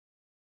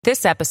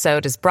This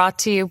episode is brought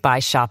to you by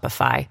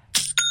Shopify.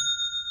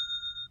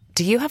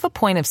 Do you have a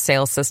point of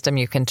sale system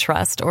you can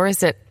trust, or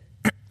is it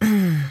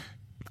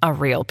a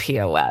real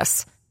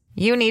POS?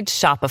 You need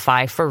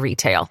Shopify for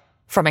retail.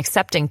 From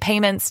accepting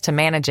payments to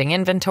managing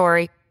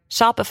inventory,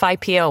 Shopify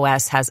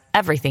POS has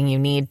everything you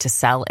need to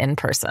sell in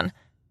person.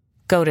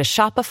 Go to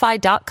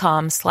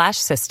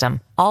shopify.com/system,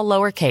 all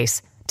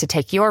lowercase, to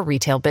take your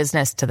retail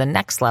business to the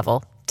next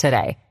level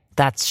today.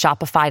 That's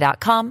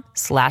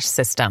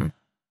shopify.com/system.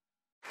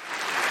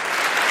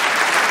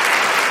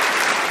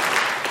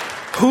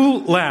 Who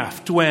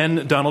laughed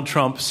when Donald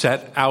Trump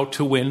set out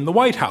to win the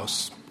White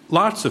House?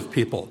 Lots of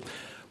people.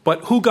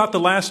 But who got the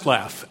last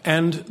laugh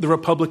and the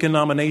Republican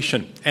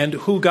nomination? And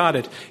who got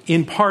it?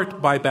 In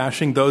part by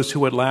bashing those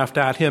who had laughed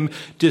at him,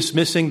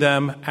 dismissing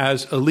them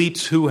as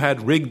elites who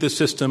had rigged the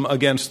system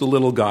against the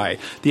little guy.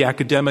 The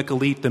academic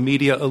elite, the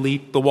media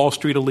elite, the Wall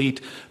Street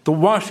elite, the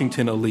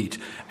Washington elite.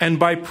 And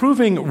by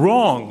proving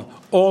wrong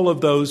all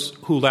of those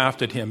who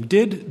laughed at him,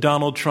 did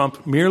Donald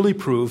Trump merely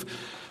prove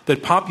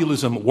that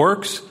populism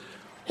works?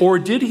 Or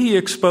did he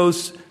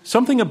expose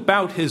something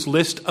about his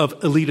list of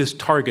elitist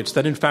targets,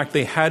 that in fact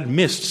they had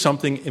missed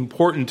something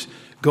important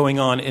going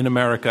on in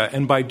America,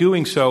 and by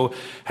doing so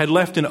had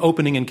left an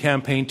opening in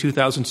campaign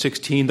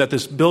 2016 that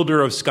this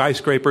builder of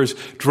skyscrapers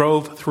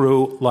drove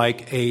through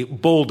like a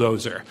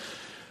bulldozer?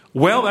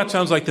 Well, that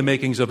sounds like the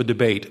makings of a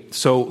debate,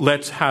 so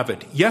let's have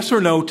it. Yes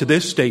or no to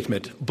this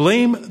statement: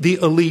 blame the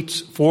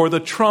elites for the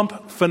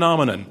Trump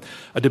phenomenon.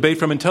 A debate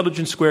from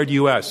Intelligence Squared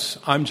US.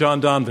 I'm John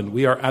Donovan.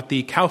 We are at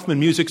the Kaufman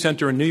Music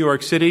Center in New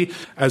York City.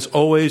 As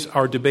always,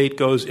 our debate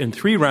goes in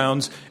 3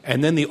 rounds,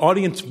 and then the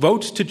audience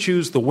votes to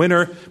choose the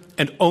winner,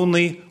 and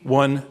only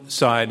one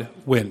side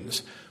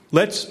wins.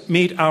 Let's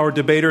meet our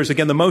debaters.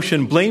 Again, the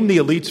motion, blame the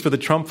elites for the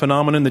Trump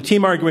phenomenon. The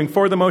team arguing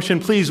for the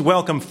motion, please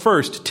welcome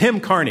first Tim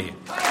Carney.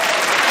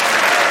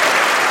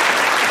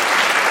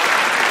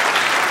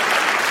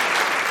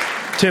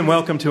 Tim,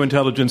 welcome to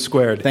Intelligence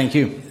Squared. Thank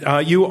you.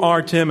 You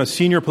are, Tim, a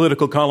senior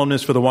political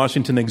columnist for the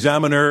Washington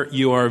Examiner.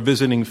 You are a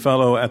visiting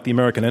fellow at the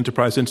American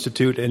Enterprise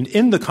Institute. And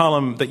in the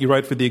column that you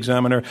write for the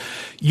Examiner,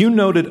 you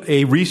noted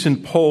a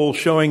recent poll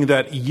showing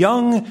that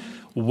young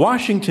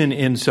Washington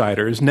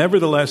insiders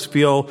nevertheless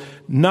feel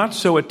not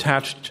so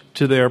attached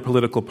to their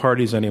political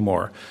parties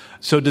anymore.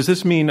 So does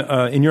this mean,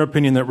 in your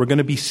opinion, that we're going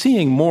to be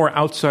seeing more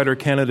outsider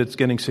candidates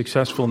getting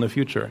successful in the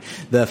future?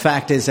 The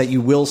fact is that you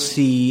will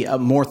see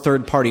more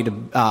third-party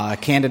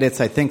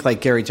candidates, I think,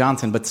 like Gary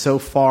Johnson. But so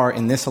far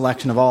in this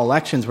election of all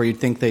elections where you'd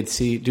think they'd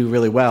do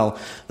really well,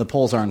 the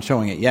polls aren't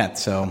showing it yet.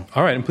 So,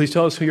 all right. And please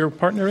tell us who your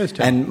partner is,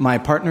 Tim. And my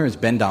partner is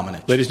Ben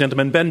Domenech. Ladies and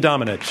gentlemen, Ben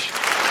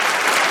Domenech.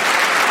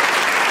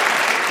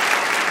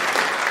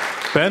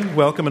 Ben,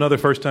 welcome, another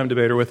first-time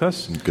debater with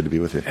us. Good to be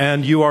with you.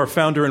 And you are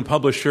founder and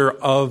publisher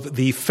of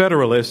The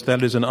Federalist.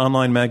 That is an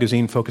online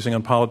magazine focusing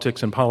on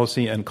politics and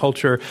policy and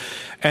culture.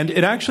 And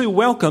it actually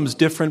welcomes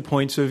different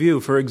points of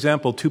view. For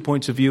example, 2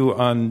 points of view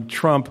on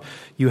Trump.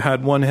 You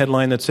had one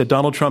headline that said,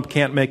 Donald Trump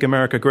can't make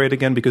America great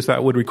again because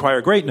that would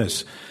require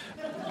greatness.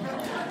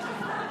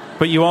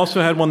 But you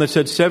also had one that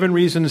said, 7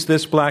 reasons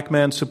this black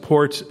man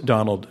supports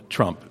Donald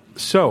Trump.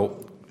 So,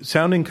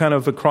 sounding kind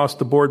of across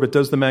the board, but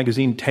does the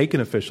magazine take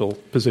an official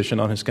position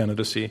on his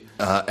candidacy?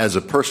 As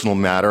a personal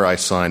matter, I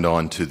signed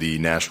on to the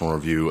National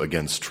Review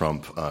Against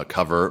Trump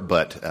cover,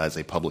 but as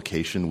a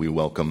publication, we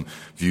welcome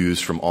views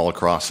from all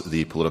across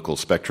the political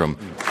spectrum.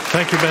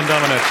 Thank you, Ben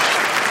Domenech.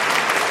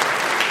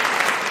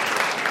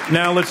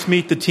 Now let's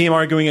meet the team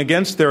arguing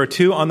against. There are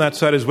 2 on that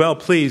side as well.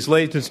 Please,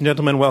 ladies and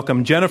gentlemen,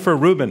 welcome Jennifer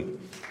Rubin.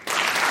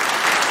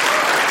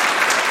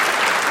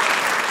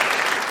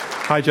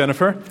 Hi,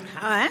 Jennifer.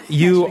 Hi.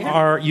 You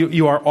are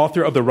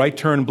author of the Right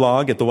Turn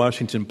blog at the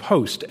Washington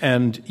Post,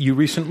 and you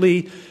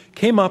recently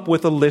came up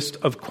with a list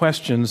of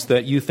questions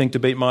that you think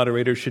debate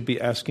moderators should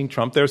be asking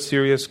Trump. They're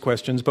serious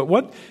questions, but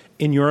what,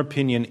 in your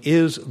opinion,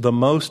 is the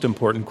most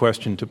important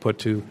question to put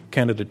to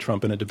candidate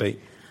Trump in a debate?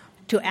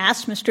 To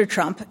ask Mr.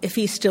 Trump if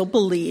he still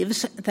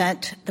believes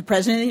that the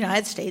President of the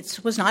United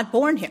States was not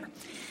born here.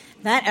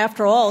 That,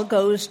 after all,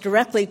 goes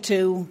directly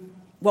to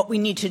what we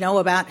need to know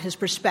about his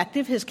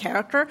perspective, his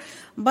character,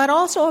 but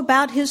also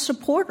about his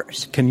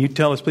supporters. Can you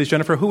tell us, please,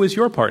 Jennifer, who is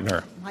your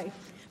partner? My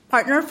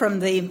partner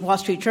from the Wall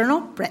Street Journal,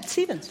 Bret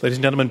Stephens. Ladies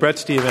and gentlemen, Bret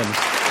Stephens.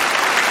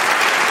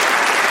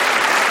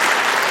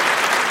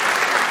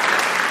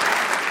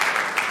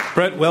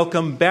 Bret,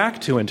 welcome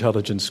back to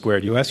Intelligence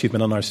Squared US. You've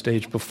been on our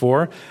stage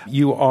before.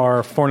 You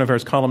are foreign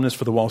affairs columnist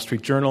for the Wall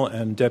Street Journal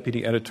and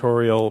deputy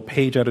editorial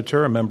page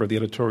editor, a member of the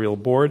editorial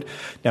board.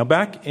 Now,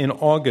 back in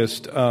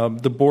August,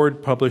 the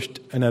board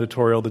published an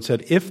editorial that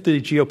said if the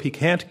GOP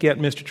can't get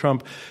Mr.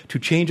 Trump to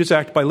change his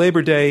act by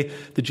Labor Day,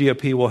 the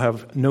GOP will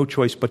have no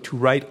choice but to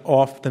write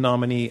off the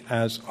nominee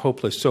as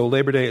hopeless. So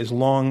Labor Day is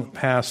long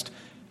past.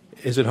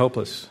 Is it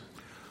hopeless?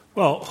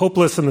 Well,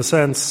 hopeless in the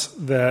sense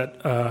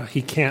that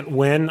he can't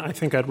win. I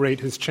think I'd rate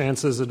his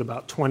chances at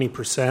about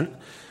 20%.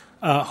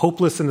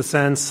 Hopeless in the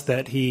sense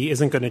that he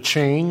isn't going to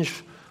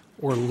change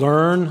or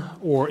learn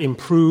or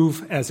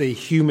improve as a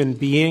human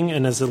being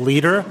and as a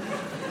leader,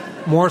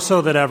 more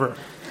so than ever.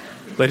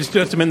 Ladies and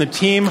gentlemen, the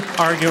team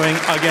arguing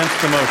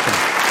against the motion.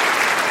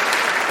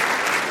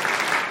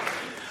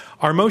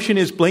 Our motion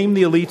is blame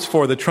the elites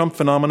for the Trump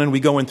phenomenon.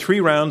 We go in 3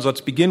 rounds. Let's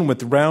begin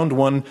with round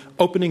 1,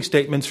 opening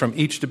statements from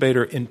each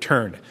debater in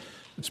turn.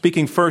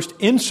 Speaking first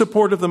in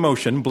support of the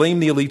motion, blame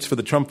the elites for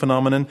the Trump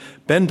phenomenon,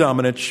 Ben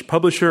Domenech,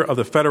 publisher of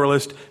The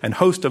Federalist and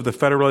host of the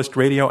Federalist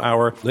Radio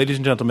Hour. Ladies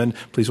and gentlemen,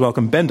 please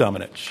welcome Ben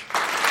Domenech.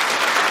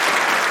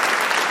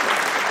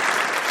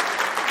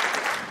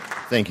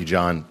 Thank you,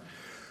 John.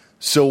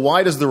 So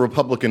why does the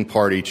Republican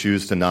Party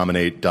choose to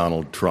nominate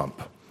Donald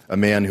Trump? A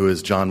man who,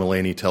 as John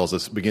Mulaney tells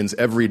us, begins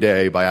every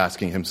day by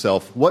asking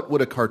himself, what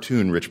would a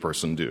cartoon rich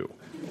person do?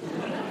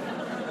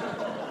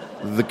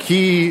 The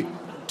key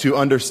to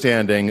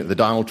understanding the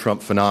Donald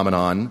Trump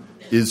phenomenon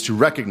is to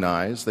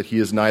recognize that he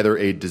is neither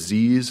a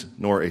disease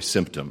nor a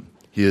symptom.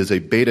 He is a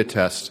beta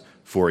test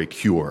for a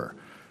cure.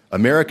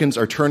 Americans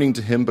are turning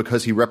to him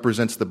because he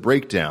represents the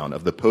breakdown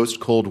of the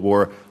post-Cold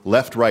War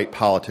left-right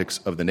politics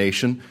of the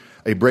nation,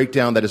 a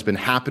breakdown that has been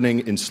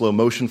happening in slow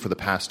motion for the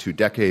past 2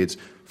 decades,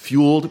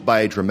 fueled by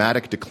a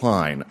dramatic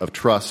decline of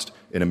trust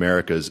in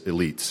America's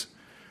elites.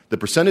 The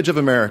percentage of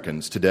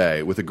Americans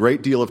today with a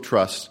great deal of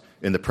trust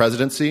in the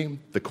presidency,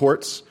 the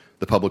courts,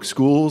 the public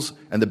schools,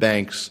 and the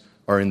banks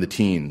are in the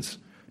teens.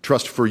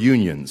 Trust for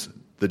unions,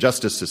 the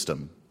justice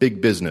system,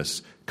 big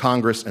business,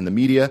 Congress, and the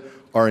media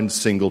are in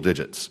single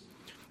digits.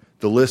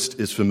 The list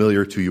is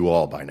familiar to you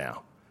all by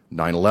now.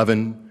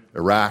 9/11,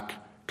 Iraq,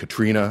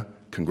 Katrina,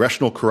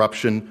 congressional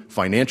corruption,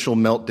 financial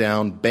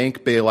meltdown,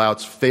 bank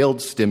bailouts,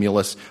 failed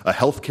stimulus, a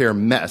healthcare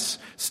mess,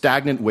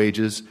 stagnant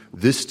wages.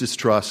 This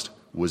distrust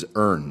was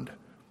earned.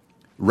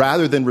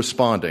 Rather than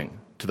responding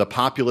to the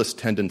populist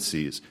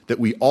tendencies that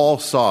we all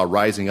saw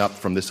rising up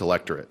from this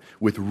electorate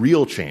with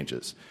real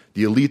changes,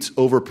 the elites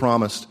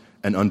overpromised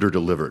and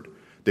underdelivered.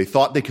 They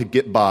thought they could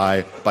get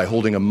by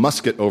holding a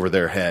musket over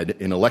their head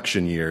in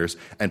election years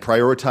and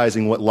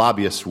prioritizing what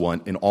lobbyists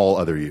want in all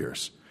other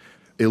years.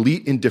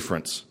 Elite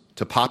indifference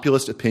to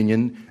populist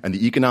opinion and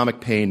the economic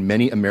pain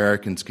many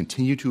Americans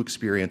continue to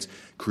experience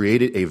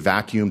created a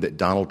vacuum that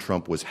Donald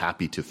Trump was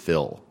happy to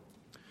fill.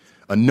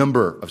 A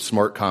number of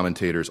smart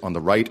commentators on the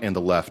right and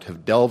the left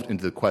have delved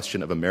into the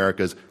question of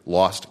America's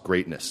lost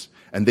greatness,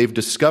 and they've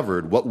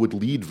discovered what would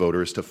lead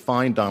voters to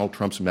find Donald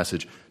Trump's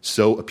message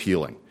so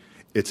appealing.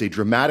 It's a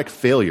dramatic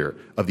failure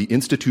of the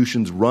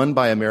institutions run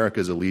by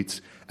America's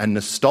elites and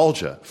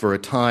nostalgia for a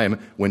time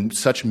when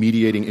such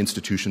mediating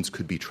institutions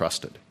could be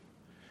trusted.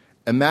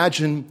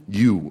 Imagine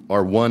you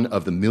are one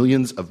of the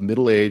millions of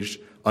middle-aged,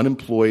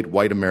 unemployed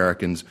white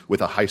Americans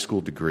with a high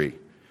school degree.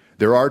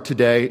 There are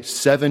today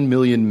 7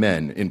 million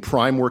men in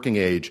prime working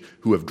age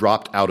who have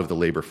dropped out of the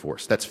labor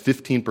force. That's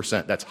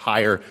 15%. That's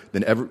higher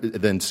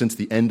than since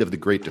the end of the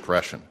Great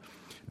Depression.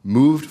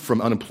 Moved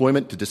from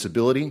unemployment to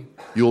disability,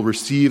 you'll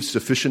receive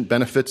sufficient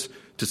benefits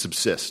to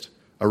subsist,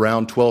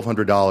 around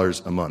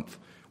 $1,200 a month,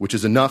 which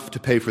is enough to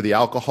pay for the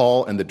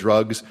alcohol and the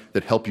drugs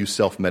that help you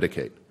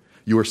self-medicate.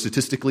 You are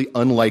statistically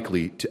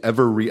unlikely to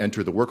ever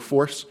re-enter the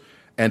workforce,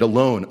 and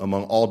alone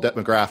among all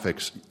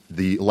demographics,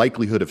 the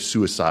likelihood of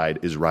suicide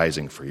is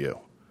rising for you.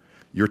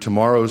 Your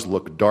tomorrows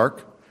look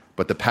dark,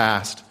 but the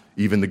past,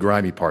 even the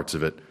grimy parts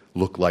of it,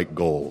 look like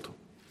gold.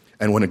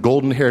 And when a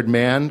golden-haired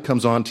man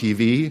comes on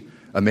TV,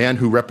 a man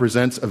who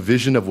represents a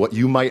vision of what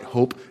you might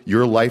hope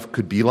your life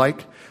could be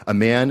like, a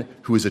man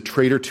who is a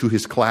traitor to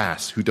his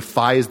class, who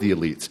defies the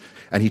elites,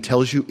 and he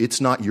tells you it's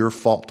not your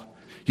fault.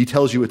 He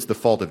tells you it's the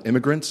fault of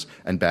immigrants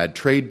and bad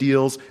trade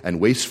deals and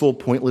wasteful,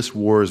 pointless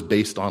wars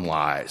based on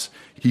lies.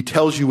 He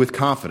tells you with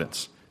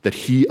confidence that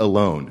he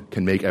alone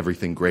can make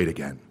everything great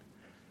again.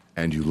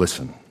 And you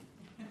listen.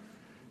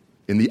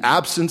 In the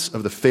absence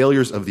of the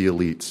failures of the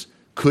elites,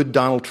 could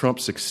Donald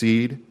Trump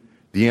succeed?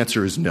 The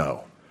answer is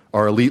no.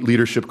 Our elite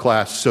leadership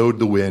class sowed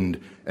the wind,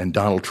 and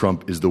Donald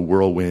Trump is the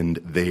whirlwind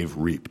they've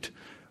reaped.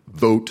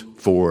 Vote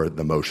for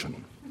the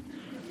motion.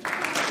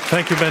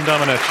 Thank you, Ben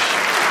Domenech.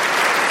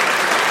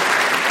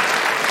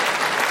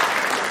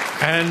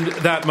 And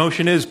that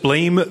motion is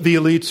blame the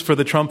elites for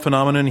the Trump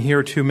phenomenon.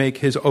 Here to make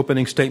his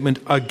opening statement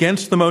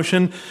against the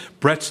motion,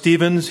 Bret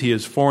Stephens. He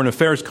is foreign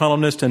affairs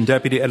columnist and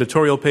deputy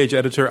editorial page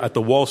editor at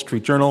the Wall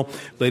Street Journal.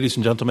 Ladies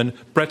and gentlemen,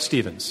 Bret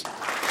Stephens.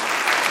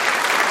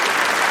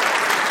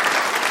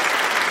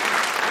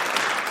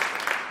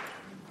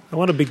 I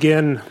want to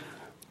begin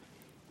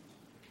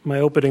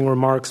my opening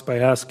remarks by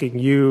asking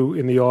you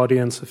in the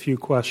audience a few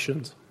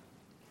questions.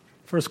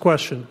 First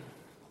question.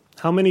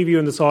 How many of you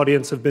in this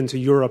audience have been to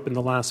Europe in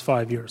the last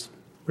 5 years?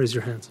 Raise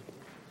your hands.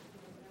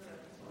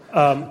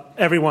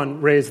 Everyone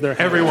raised their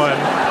hand.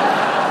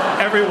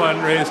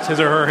 Everyone raised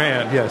his or her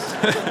hand, yes.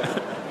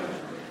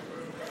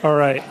 All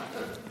right.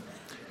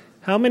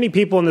 How many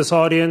people in this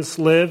audience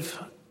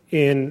live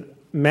in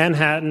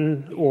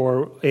Manhattan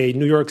or a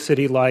New York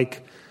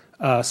City-like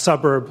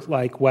suburb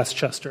like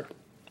Westchester?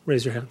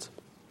 Raise your hands.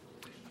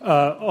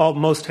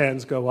 Most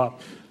hands go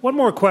up. One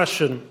more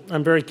question.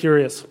 I'm very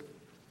curious.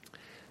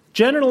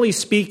 Generally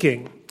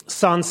speaking,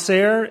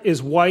 Sancerre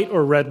is white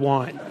or red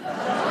wine?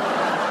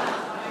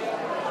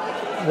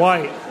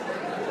 White.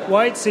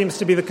 White seems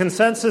to be the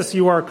consensus.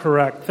 You are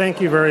correct.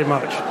 Thank you very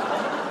much.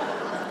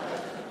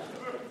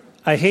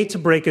 I hate to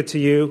break it to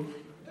you,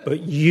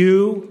 but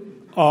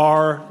you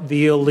are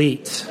the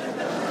elite.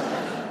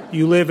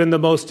 You live in the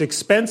most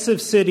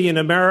expensive city in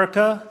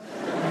America.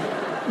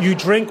 You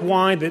drink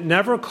wine that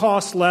never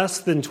costs less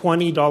than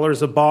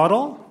 $20 a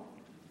bottle.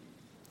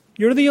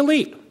 You're the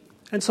elite.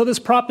 And so this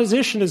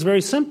proposition is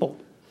very simple.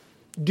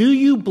 Do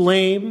you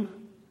blame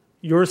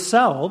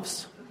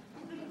yourselves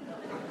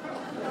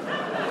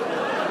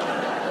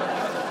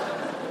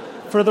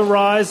for the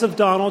rise of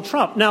Donald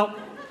Trump? Now,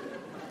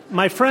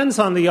 my friends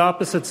on the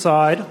opposite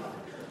side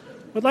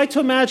would like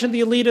to imagine the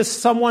elite as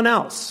someone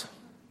else.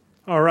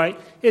 All right?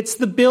 It's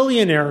the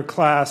billionaire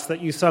class that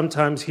you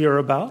sometimes hear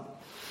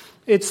about.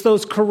 It's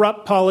those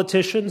corrupt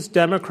politicians,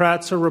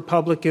 Democrats or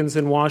Republicans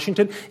in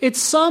Washington. It's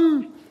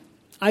some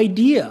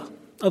idea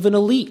of an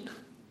elite.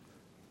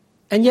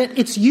 And yet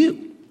it's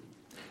you.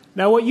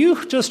 Now, what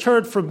you just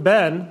heard from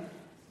Ben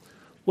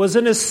was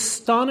an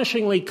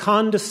astonishingly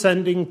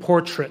condescending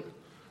portrait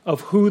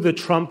of who the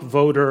Trump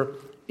voter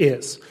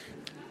is.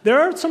 There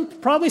are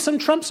probably some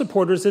Trump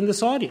supporters in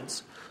this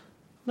audience.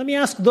 Let me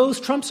ask those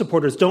Trump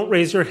supporters, don't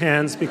raise your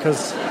hands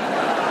because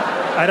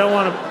I don't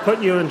want to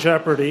put you in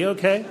jeopardy,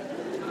 okay?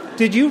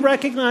 Did you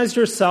recognize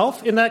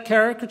yourself in that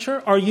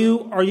caricature? Are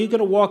you going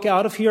to walk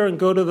out of here and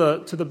go to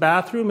the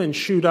bathroom and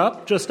shoot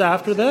up just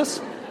after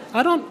this?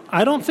 I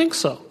don't think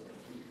so.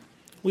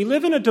 We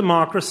live in a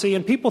democracy,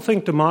 and people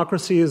think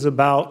democracy is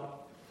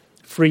about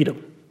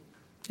freedom.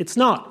 It's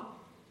not.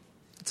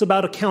 It's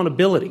about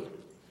accountability.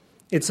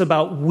 It's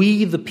about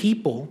we, the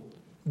people,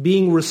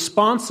 being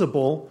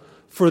responsible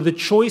for the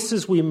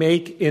choices we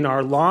make in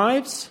our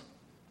lives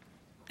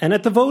and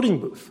at the voting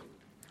booth.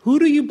 Who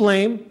do you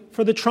blame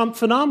for the Trump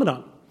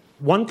phenomenon?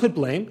 One could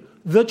blame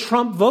the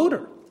Trump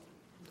voter.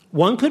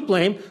 One could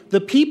blame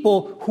the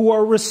people who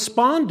are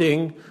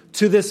responding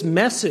to this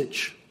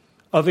message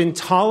of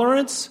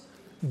intolerance,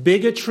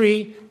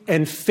 bigotry,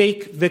 and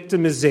fake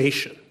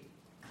victimization.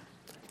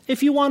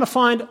 If you want to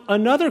find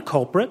another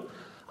culprit,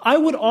 I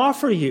would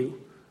offer you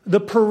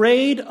the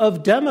parade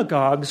of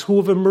demagogues who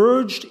have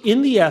emerged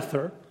in the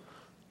ether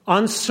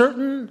on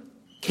certain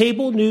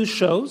cable news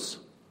shows,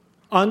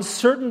 on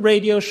certain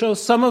radio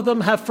shows. Some of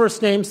them have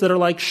first names that are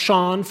like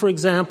Sean, for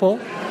example.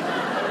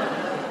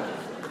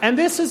 And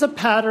this is a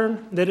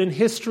pattern that in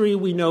history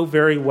we know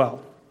very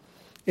well.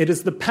 It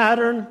is the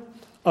pattern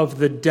of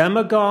the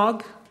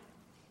demagogue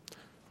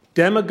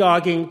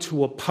demagoguing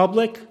to a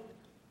public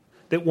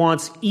that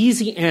wants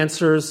easy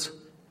answers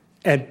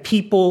and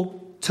people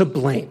to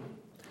blame.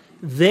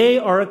 They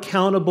are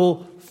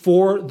accountable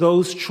for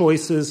those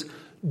choices.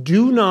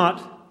 Do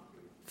not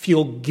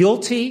feel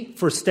guilty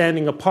for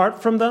standing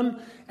apart from them,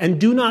 and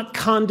do not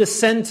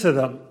condescend to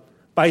them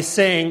by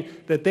saying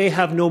that they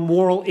have no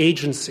moral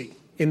agency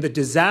in the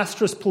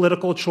disastrous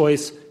political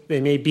choice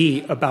they may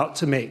be about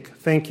to make.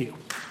 Thank you.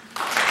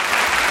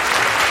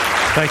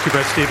 Thank you,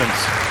 Bret Stephens.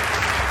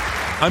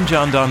 I'm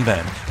John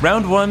Donvan.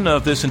 Round one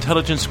of this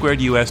Intelligence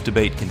Squared U.S.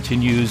 debate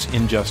continues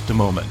in just a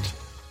moment.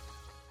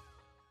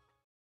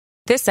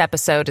 This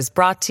episode is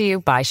brought to you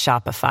by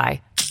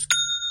Shopify.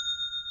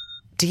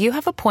 Do you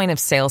have a point of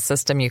sale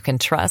system you can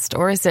trust,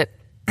 or is it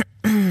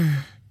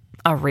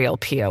a real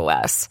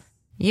POS?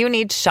 You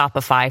need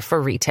Shopify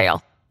for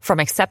retail. From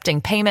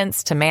accepting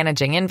payments to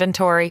managing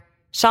inventory,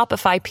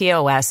 Shopify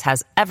POS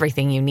has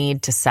everything you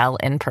need to sell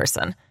in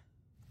person.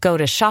 Go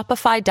to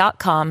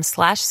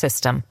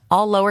shopify.com/system,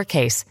 all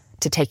lowercase,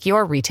 to take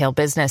your retail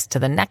business to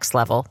the next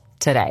level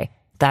today.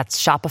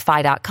 That's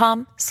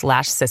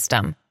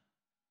shopify.com/system.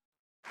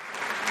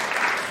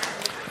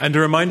 And a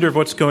reminder of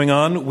what's going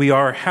on. We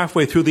are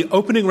halfway through the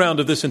opening round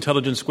of this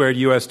Intelligence Squared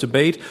U.S.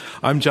 debate.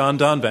 I'm John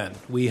Donvan.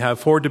 We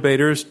have 4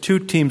 debaters, 2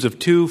 teams of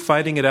 2,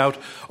 fighting it out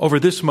over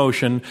this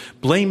motion,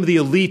 blame the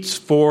elites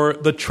for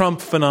the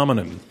Trump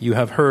phenomenon. You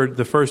have heard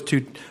the first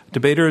 2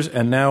 debaters,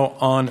 and now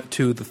on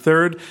to the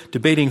third.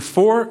 Debating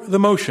for the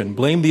motion,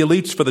 blame the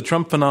elites for the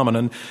Trump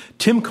phenomenon,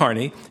 Tim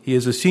Carney. He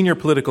is a senior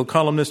political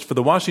columnist for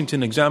the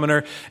Washington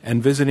Examiner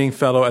and visiting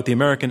fellow at the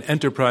American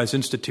Enterprise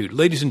Institute.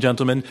 Ladies and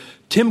gentlemen,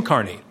 Tim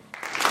Carney.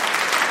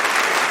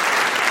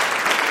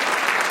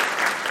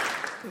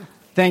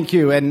 Thank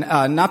you. And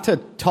not to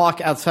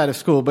talk outside of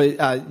school,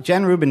 but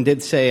Jen Rubin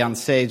did say on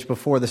stage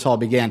before this all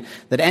began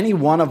that any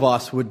one of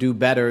us would do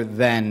better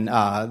than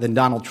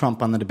Donald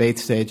Trump on the debate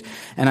stage.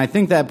 And I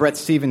think that Bret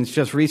Stephens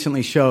just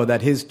recently showed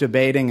that his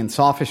debating and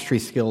sophistry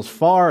skills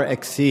far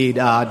exceed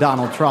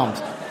Donald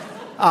Trump's.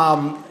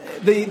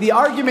 The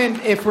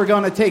argument, if we're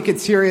going to take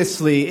it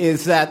seriously,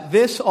 is that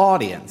this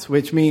audience,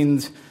 which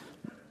means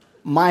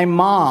my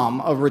mom,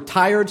 a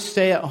retired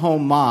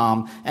stay-at-home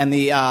mom, and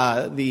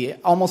the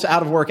almost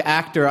out-of-work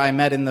actor I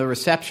met in the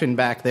reception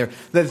back there,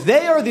 that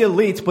they are the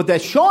elites, but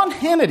that Sean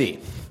Hannity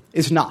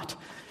is not.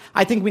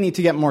 I think we need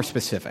to get more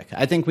specific.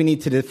 I think we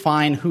need to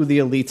define who the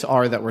elites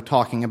are that we're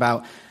talking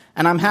about,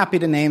 and I'm happy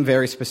to name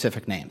very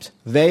specific names.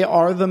 They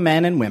are the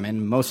men and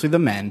women, mostly the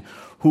men,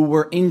 who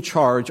were in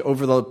charge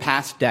over the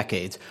past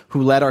decades,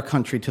 who led our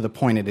country to the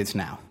point it is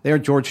now. They are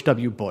George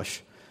W.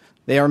 Bush,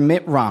 They are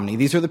Mitt Romney.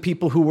 These are the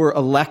people who were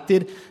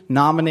elected,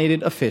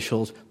 nominated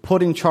officials,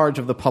 put in charge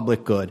of the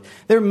public good.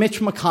 They're Mitch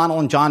McConnell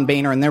and John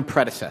Boehner and their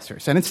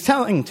predecessors. And it's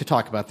telling to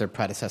talk about their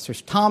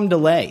predecessors. Tom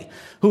DeLay,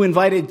 who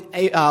invited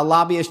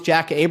lobbyist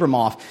Jack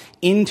Abramoff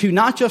into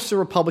not just the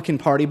Republican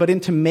Party, but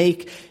into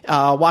make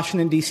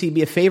Washington, D.C.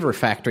 be a favor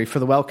factory for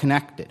the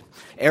well-connected.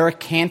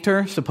 Eric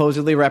Cantor,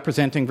 supposedly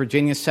representing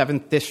Virginia's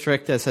 7th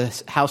District as a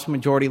House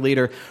Majority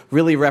Leader,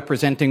 really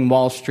representing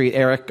Wall Street.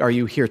 Eric, are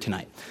you here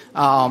tonight?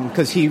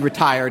 Because he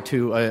retired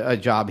to a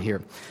job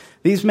here.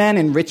 These men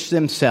enrich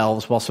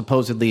themselves while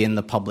supposedly in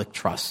the public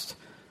trust.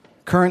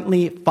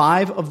 Currently,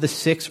 5 of the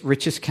 6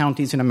 richest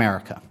counties in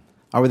America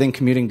are within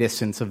commuting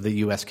distance of the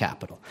U.S.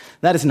 Capitol.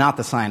 That is not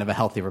the sign of a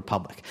healthy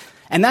republic.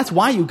 And that's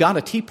why you got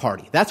a Tea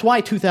Party. That's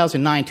why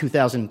 2009,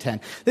 2010.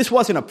 This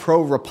wasn't a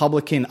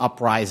pro-Republican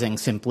uprising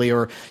simply,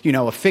 or,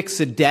 a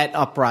fix-the-debt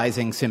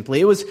uprising simply.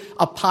 It was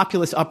a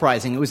populist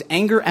uprising. It was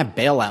anger at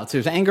bailouts. It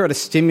was anger at a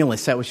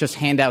stimulus that was just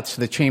handouts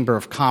to the Chamber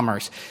of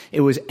Commerce.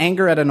 It was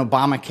anger at an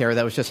Obamacare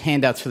that was just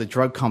handouts for the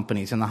drug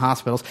companies and the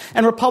hospitals.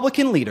 And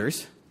Republican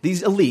leaders,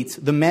 these elites,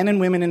 the men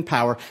and women in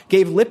power,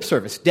 gave lip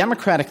service.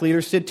 Democratic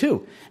leaders did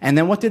too. And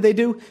then what did they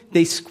do?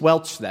 They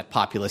squelched that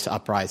populist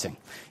uprising.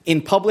 In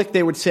public,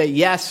 they would say,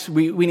 yes,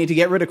 we need to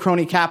get rid of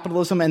crony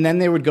capitalism, and then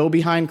they would go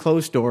behind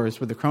closed doors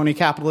with the crony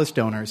capitalist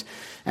donors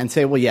and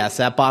say, well, yes,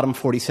 that bottom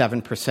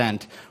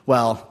 47%,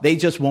 well, they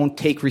just won't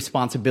take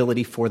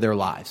responsibility for their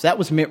lives. That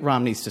was Mitt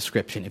Romney's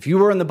description. If you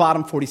were in the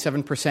bottom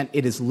 47%,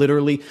 it is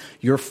literally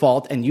your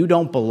fault, and you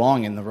don't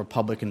belong in the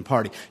Republican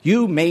Party.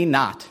 You may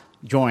not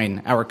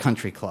join our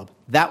country club.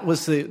 That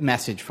was the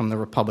message from the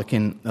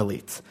Republican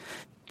elites.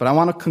 But I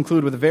want to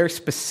conclude with a very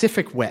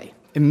specific way,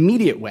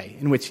 immediate way,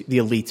 in which the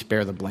elites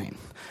bear the blame.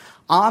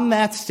 On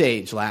that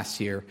stage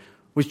last year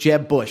was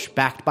Jeb Bush,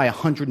 backed by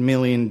 $100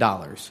 million,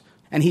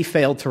 and he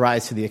failed to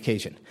rise to the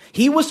occasion.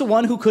 He was the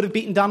one who could have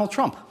beaten Donald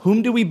Trump.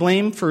 Whom do we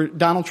blame for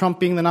Donald Trump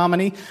being the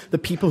nominee? The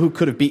people who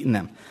could have beaten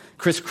them.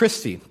 Chris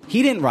Christie,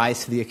 he didn't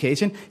rise to the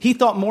occasion. He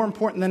thought more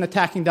important than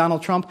attacking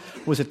Donald Trump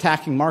was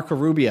attacking Marco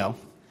Rubio.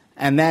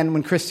 And then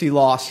when Christie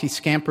lost, he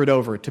scampered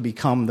over to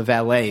become the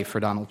valet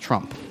for Donald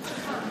Trump.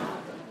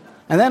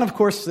 And then, of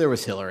course, there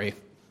was Hillary.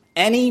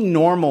 Any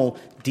normal,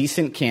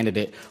 decent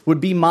candidate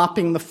would be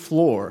mopping the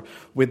floor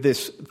with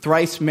this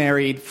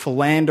thrice-married,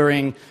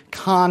 philandering,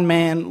 con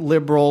man,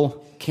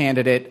 liberal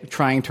candidate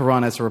trying to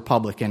run as a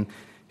Republican.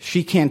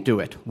 She can't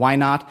do it. Why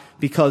not?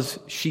 Because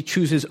she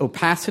chooses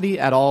opacity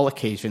at all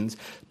occasions.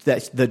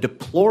 That the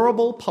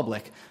deplorable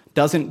public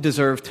doesn't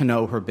deserve to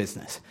know her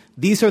business.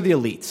 These are the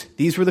elites.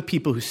 These were the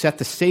people who set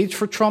the stage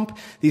for Trump.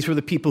 These were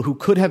the people who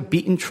could have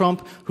beaten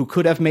Trump, who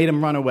could have made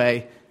him run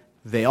away.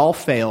 They all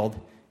failed.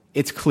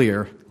 It's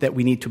clear that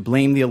we need to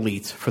blame the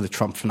elites for the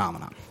Trump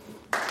phenomenon.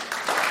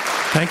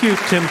 Thank you,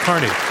 Tim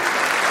Carney.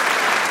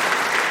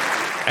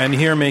 And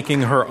here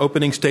making her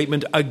opening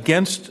statement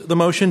against the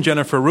motion,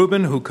 Jennifer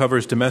Rubin, who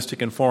covers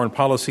domestic and foreign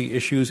policy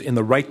issues in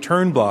the Right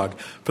Turn blog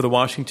for the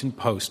Washington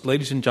Post.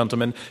 Ladies and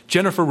gentlemen,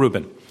 Jennifer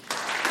Rubin.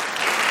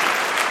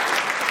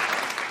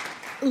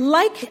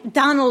 Like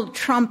Donald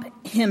Trump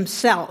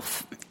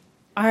himself,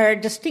 our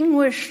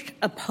distinguished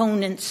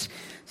opponents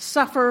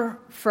suffer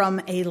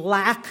from a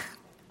lack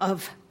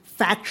of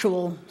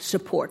factual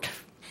support.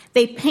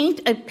 They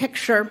paint a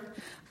picture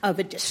of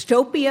a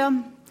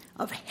dystopia,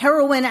 of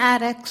heroin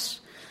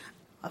addicts,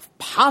 of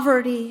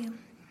poverty.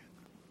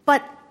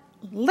 But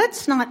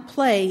let's not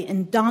play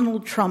in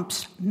Donald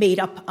Trump's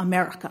made-up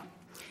America.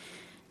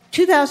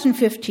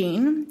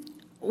 2015,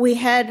 we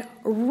had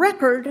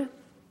record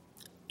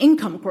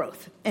income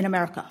growth in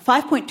America,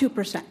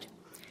 5.2%.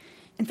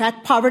 In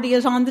fact, poverty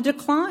is on the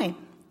decline.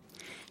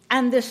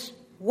 And this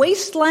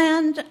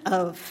wasteland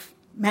of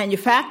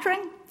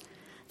manufacturing,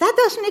 that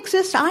doesn't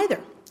exist either.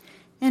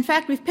 In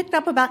fact, we've picked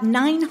up about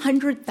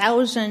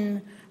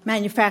 900,000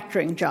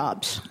 manufacturing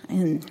jobs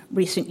in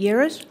recent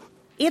years.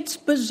 It's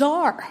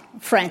bizarre,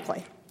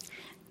 frankly,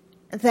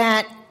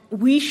 that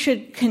we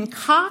should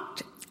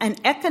concoct an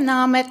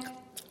economic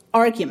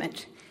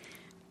argument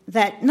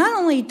that not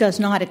only does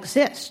not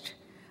exist,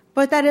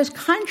 but that is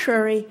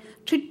contrary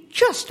to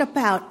just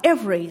about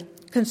every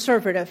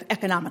conservative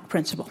economic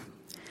principle.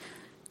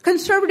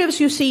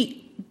 Conservatives, you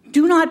see,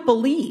 do not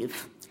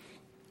believe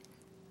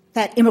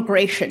that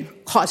immigration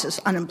causes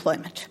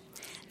unemployment.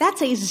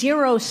 That's a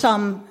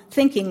zero-sum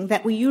thinking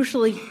that we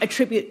usually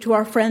attribute to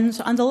our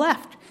friends on the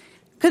left.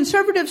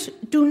 Conservatives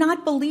do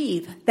not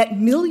believe that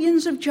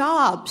millions of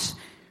jobs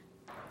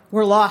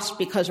were lost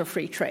because of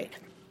free trade.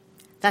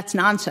 That's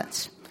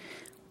nonsense.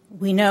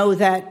 We know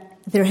that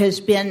there has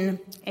been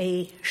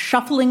a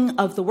shuffling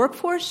of the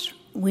workforce.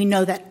 We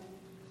know that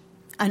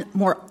a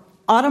more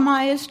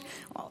automized,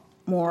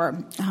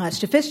 more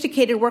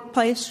sophisticated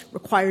workplace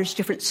requires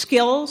different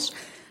skills.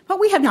 But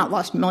we have not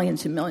lost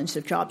millions and millions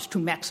of jobs to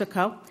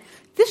Mexico.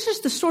 This is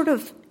the sort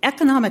of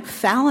economic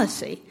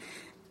fallacy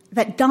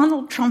that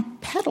Donald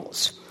Trump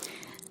peddles.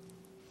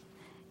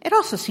 It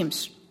also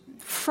seems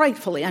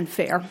frightfully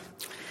unfair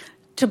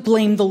to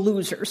blame the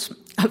losers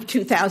of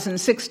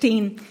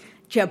 2016,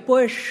 Jeb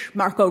Bush,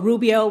 Marco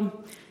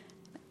Rubio.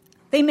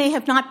 They may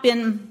have not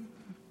been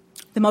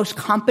the most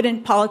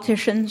competent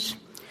politicians,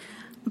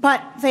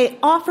 but they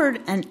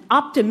offered an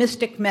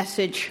optimistic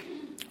message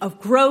of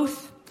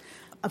growth,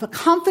 of a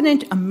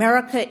confident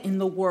America in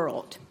the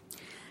world.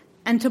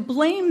 And to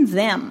blame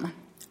them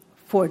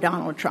for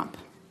Donald Trump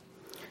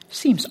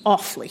seems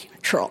awfully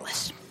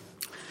churlish.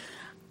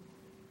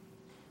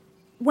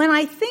 When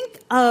I think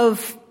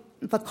of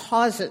the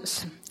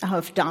causes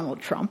of Donald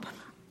Trump,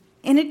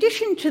 in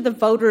addition to the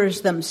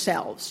voters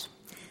themselves,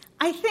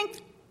 I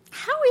think,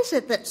 how is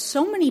it that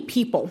so many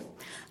people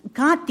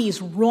got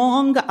these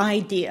wrong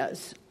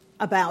ideas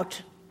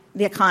about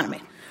the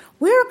economy?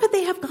 Where could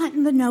they have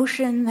gotten the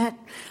notion that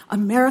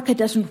America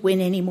doesn't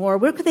win anymore?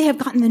 Where could they have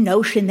gotten the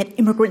notion that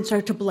immigrants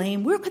are to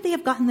blame? Where could they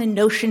have gotten the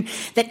notion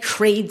that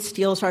trade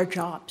steals our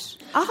jobs?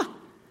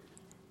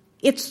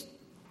 It's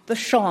the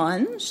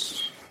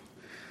Seans,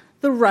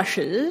 the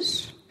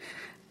Rushes,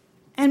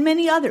 and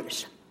many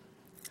others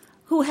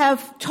who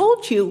have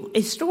told you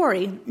a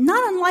story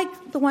not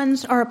unlike the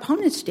ones our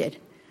opponents did,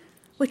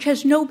 which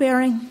has no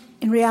bearing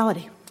in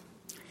reality.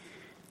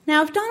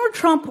 Now, if Donald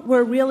Trump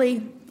were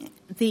really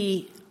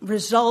the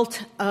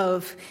result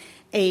of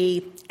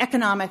an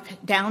economic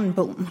down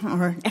boom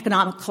or an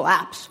economic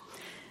collapse,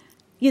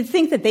 you'd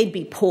think that they'd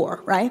be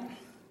poor, right?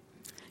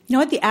 You know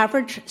what the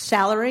average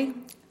salary,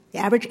 the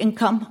average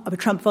income of a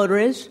Trump voter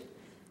is?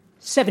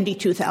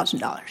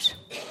 $72,000.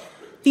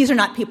 These are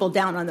not people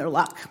down on their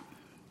luck.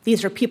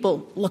 These are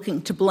people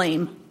looking to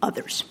blame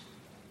others.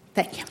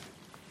 Thank you.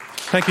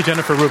 Thank you,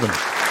 Jennifer Rubin.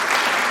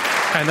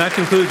 And that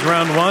concludes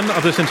round one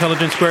of this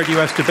Intelligence Squared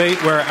U.S.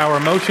 debate, where our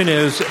motion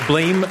is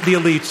blame the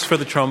elites for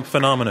the Trump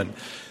phenomenon.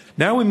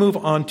 Now we move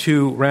on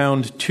to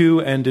round two,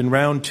 and in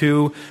round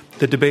two,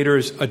 the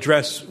debaters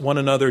address one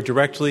another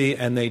directly,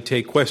 and they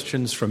take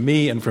questions from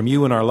me and from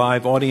you in our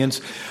live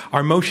audience.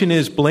 Our motion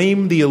is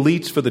blame the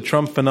elites for the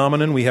Trump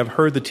phenomenon. We have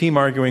heard the team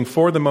arguing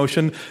for the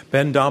motion,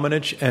 Ben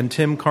Domenech and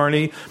Tim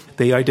Carney.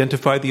 They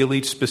identify the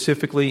elites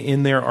specifically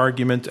in their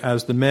argument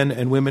as the men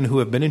and women who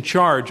have been in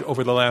charge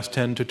over the last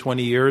 10 to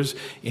 20 years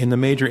in the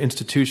major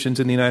institutions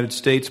in the United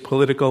States,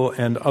 political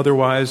and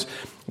otherwise.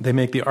 They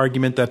make the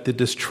argument that the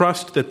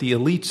distrust that the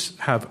elites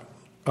have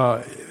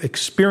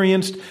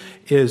experienced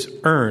is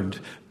earned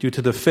due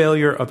to the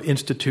failure of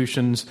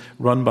institutions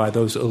run by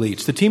those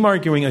elites. The team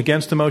arguing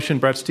against the motion,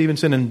 Bret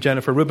Stevenson and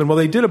Jennifer Rubin, well,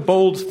 they did a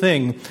bold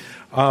thing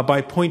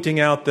by pointing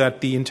out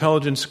that the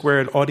Intelligence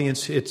Squared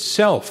audience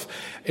itself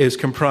is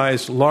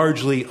comprised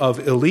largely of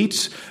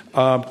elites,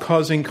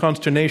 causing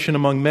consternation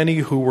among many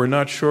who were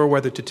not sure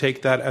whether to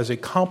take that as a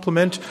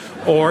compliment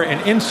or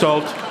an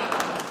insult.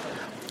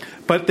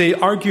 But they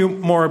argue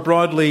more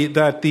broadly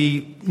that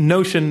the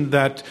notion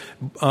that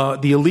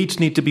the elites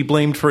need to be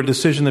blamed for a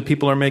decision that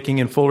people are making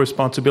in full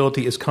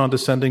responsibility is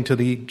condescending to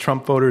the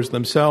Trump voters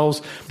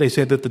themselves. They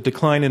say that the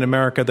decline in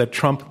America that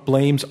Trump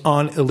blames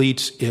on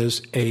elites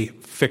is a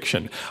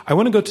fiction. I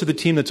want to go to the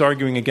team that's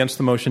arguing against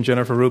the motion,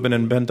 Jennifer Rubin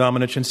and Ben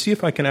Domenech, and see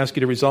if I can ask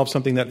you to resolve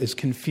something that is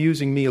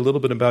confusing me a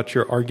little bit about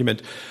your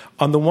argument.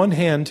 On the one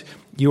hand,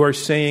 you are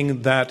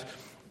saying that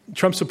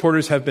Trump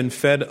supporters have been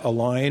fed a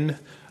line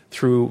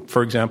through,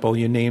 for example,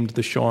 you named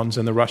the Seans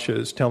and the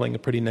Rushes, telling a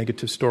pretty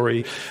negative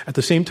story. At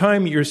the same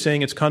time, you're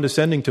saying it's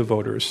condescending to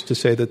voters to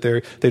say that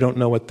they don't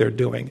know what they're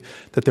doing,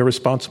 that they're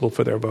responsible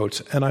for their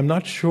votes. And I'm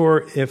not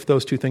sure if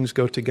those two things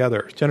go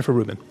together. Jennifer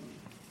Rubin.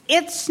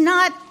 It's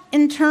not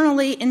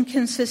internally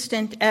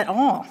inconsistent at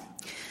all.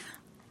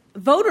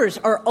 Voters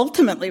are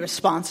ultimately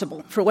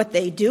responsible for what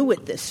they do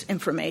with this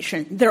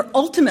information. They're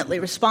ultimately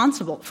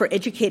responsible for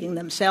educating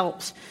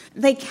themselves.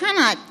 They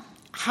cannot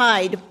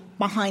hide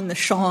behind the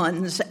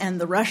Seans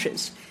and the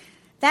Rushes.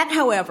 That,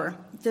 however,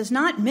 does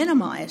not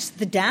minimize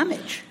the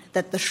damage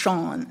that the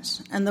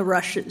Seans and the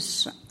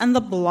Rushes and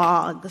the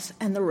blogs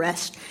and the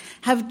rest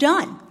have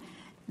done.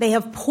 They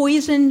have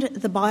poisoned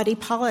the body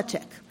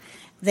politic.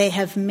 They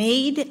have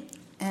made,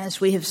 as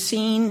we have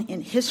seen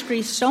in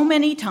history so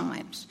many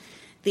times,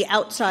 the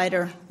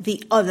outsider,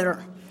 the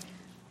other,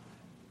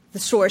 the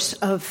source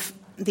of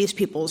these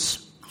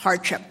people's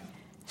hardship.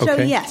 So,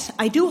 okay. Yes,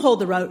 I do hold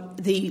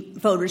the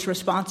voters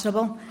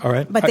responsible, all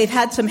right. But they've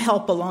had some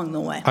help along the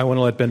way. I want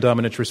to let Ben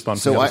Domenech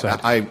respond to the other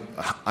side.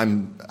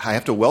 I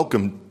have to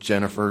welcome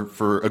Jennifer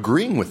for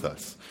agreeing with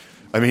us.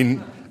 I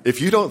mean, if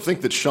you don't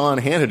think that Sean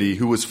Hannity,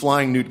 who was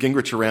flying Newt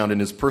Gingrich around in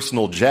his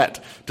personal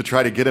jet to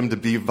try to get him to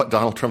be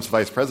Donald Trump's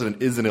vice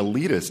president, is an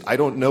elitist, I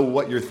don't know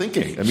what you're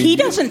thinking. I mean, he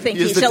doesn't think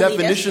he's the elitist.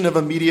 definition of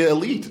a media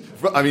elite.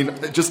 I mean,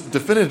 just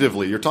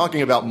definitively, you're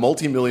talking about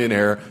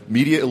multimillionaire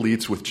media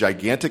elites with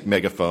gigantic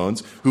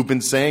megaphones who've been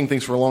saying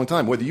things for a long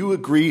time. Whether you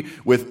agree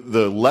with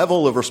the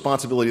level of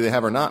responsibility they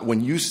have or not,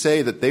 when you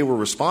say that they were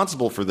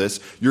responsible for this,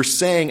 you're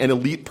saying an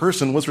elite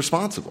person was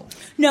responsible.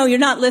 No, you're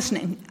not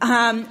listening.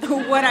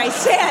 What I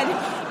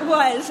said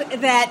was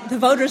that the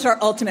voters are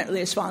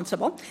ultimately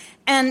responsible.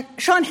 And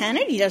Sean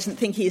Hannity doesn't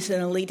think he's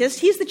an elitist.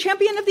 He's the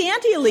champion of the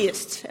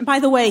anti-elitists. And by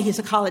the way, he's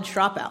a college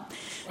dropout.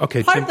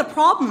 Okay, Part of the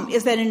problem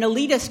is that an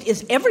elitist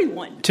is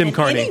everyone. Tim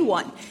Carney.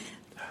 Anyone.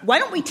 Why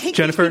don't we take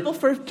Jennifer, these people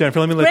for Jennifer,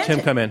 let me let granted?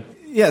 Tim come in.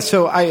 Yeah,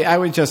 so I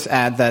would just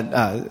add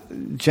that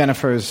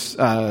Jennifer's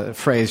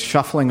phrase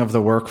 "shuffling of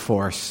the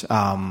workforce"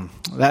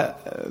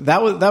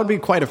 that would be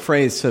quite a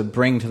phrase to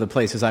bring to the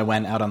places I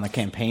went out on the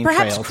campaign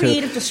Perhaps trail.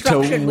 Creative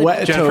destruction.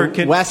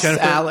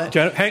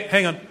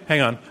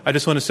 Hang on. I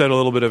just want to set a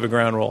little bit of a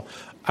ground rule.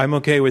 I'm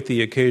okay with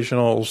the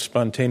occasional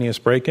spontaneous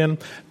break-in,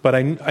 but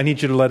I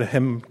need you to let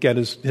him get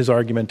his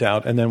argument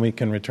out, and then we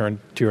can return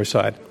to your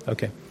side.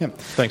 Okay. Yep.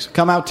 Thanks.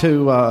 Come out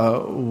to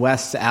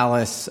West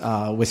Allis,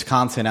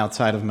 Wisconsin,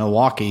 outside of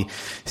Milwaukee.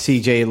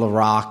 C.J.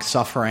 LaRock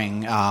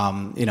suffering.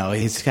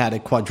 He's had a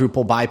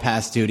quadruple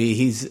bypass duty.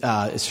 He's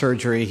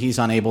surgery. He's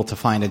unable to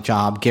find a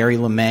job. Gary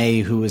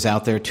LeMay, who was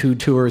out there 2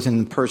 tours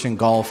in the Persian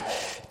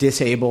Gulf,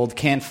 disabled,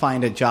 can't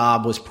find a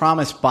job, was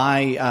promised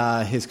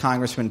by his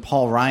Congressman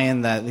Paul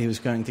Ryan that he was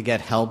going to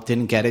get help,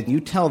 didn't get it. You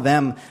tell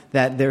them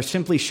that they're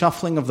simply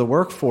shuffling of the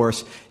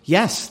workforce.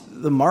 Yes,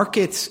 the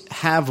markets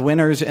have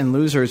winners and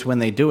losers when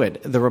they do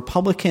it. The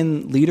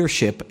Republican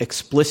leadership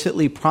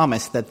explicitly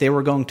promised that they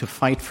were going to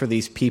fight for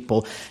these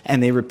people,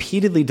 and they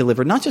repeatedly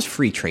delivered not just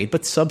free trade,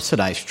 but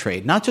subsidized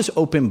trade, not just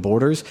open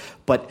borders,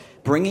 but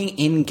bringing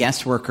in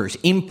guest workers,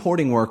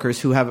 importing workers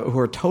who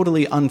are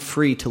totally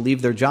unfree to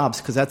leave their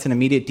jobs because that's an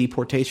immediate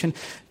deportation.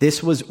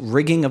 This was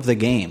rigging of the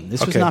game.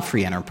 This was not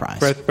free enterprise.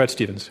 Brett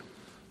Stevens.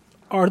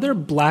 Are there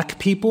black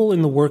people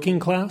in the working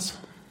class?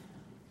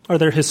 Are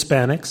there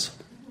Hispanics?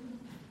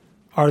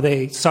 Are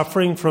they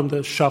suffering from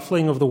the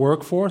shuffling of the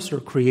workforce or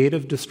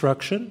creative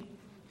destruction?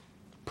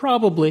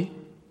 Probably.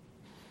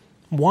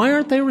 Why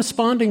aren't they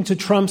responding to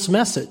Trump's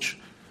message?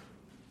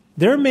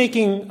 They're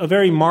making a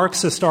very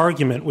Marxist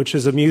argument, which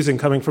is amusing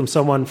coming from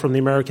someone from the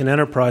American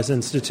Enterprise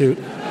Institute,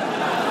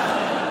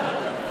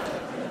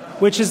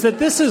 which is that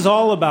this is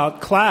all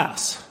about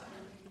class.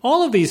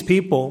 All of these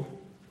people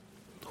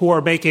who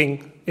are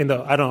making in the,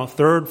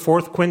 third,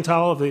 fourth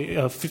quintile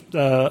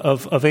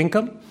of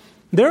income,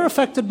 they're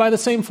affected by the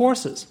same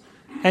forces.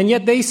 And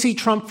yet they see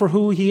Trump for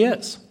who he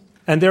is.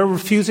 And they're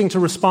refusing to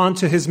respond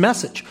to his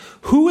message.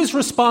 Who is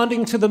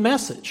responding to the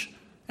message?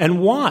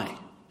 And why?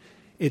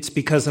 It's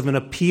because of an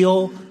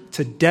appeal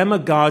to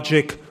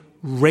demagogic,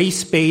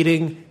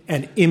 race-baiting,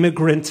 and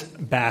immigrant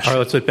bashing. All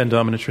right, let's let Ben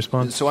Domenech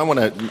respond. So I want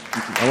to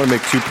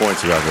make 2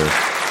 points about this.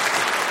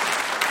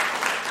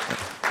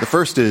 The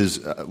first is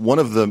one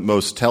of the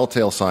most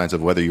telltale signs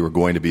of whether you were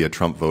going to be a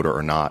Trump voter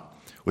or not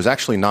was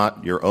actually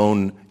not your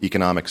own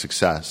economic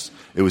success.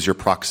 It was your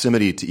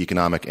proximity to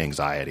economic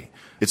anxiety.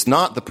 It's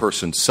not the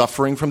person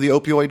suffering from the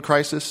opioid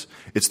crisis.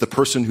 It's the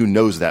person who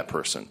knows that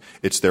person.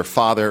 It's their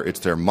father.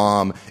 It's their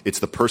mom. It's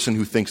the person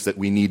who thinks that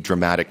we need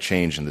dramatic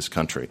change in this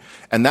country.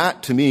 And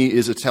that, to me,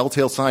 is a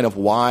telltale sign of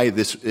why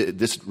this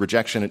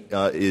rejection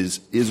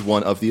is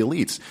one of the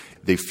elites.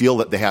 They feel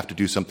that they have to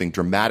do something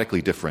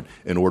dramatically different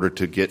in order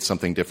to get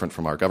something different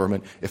from our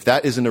government. If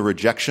that isn't a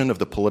rejection of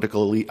the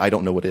political elite, I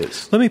don't know what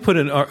is. Let me put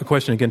a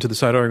question again to the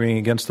side arguing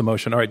against the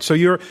motion. All right, so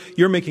you're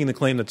making the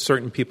claim that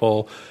certain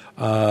people,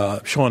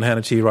 Sean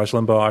Hannity, Rush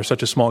Limbaugh, are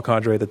such a small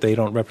cadre that they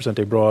don't represent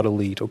a broad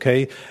elite,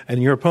 okay?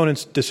 And your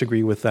opponents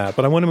disagree with that.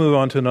 But I want to move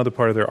on to another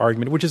part of their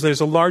argument, which is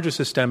there's a larger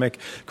systemic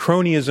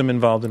cronyism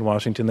involved in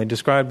Washington. They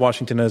describe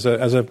Washington as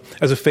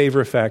a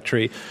favor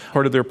factory.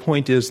 Part of their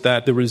point is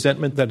that the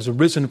resentment that has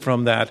arisen from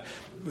that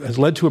has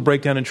led to a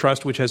breakdown in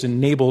trust, which has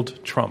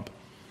enabled Trump.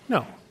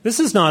 No, this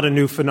is not a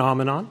new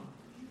phenomenon.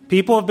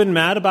 People have been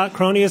mad about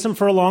cronyism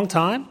for a long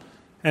time,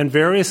 and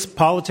various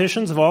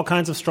politicians of all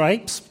kinds of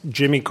stripes.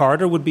 Jimmy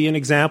Carter would be an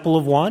example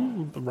of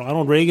one.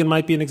 Ronald Reagan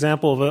might be an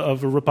example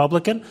of a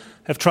Republican,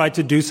 have tried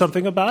to do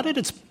something about it.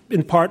 It's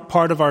in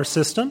part of our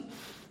system.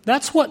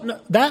 That's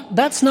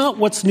not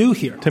what's new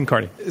here. Tim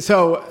Carney.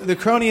 So the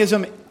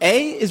cronyism,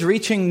 is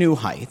reaching new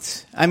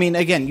heights. I mean,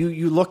 again,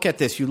 you look at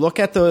this. You look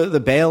at the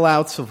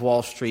bailouts of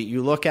Wall Street.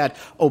 You look at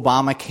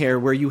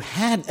Obamacare, where you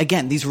had,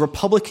 again, these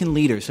Republican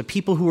leaders, the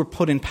people who were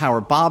put in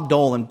power, Bob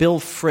Dole and Bill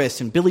Frist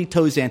and Billy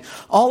Tozan,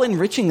 all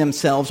enriching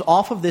themselves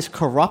off of this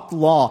corrupt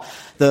law.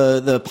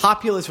 The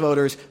populist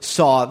voters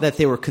saw that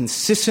they were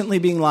consistently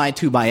being lied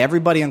to by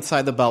everybody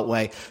inside the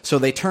Beltway, so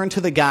they turned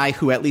to the guy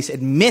who at least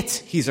admits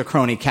he's a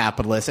crony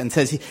capitalist and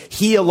says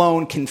he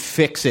alone can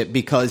fix it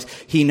because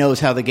he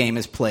knows how the game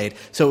is played.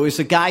 So it was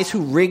the guys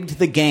who rigged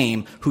the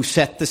game who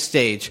set the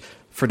stage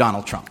for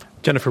Donald Trump.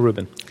 Jennifer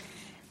Rubin.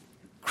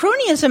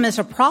 Cronyism is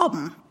a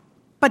problem,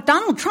 but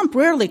Donald Trump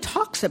rarely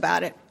talks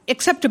about it,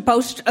 except to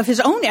boast of his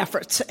own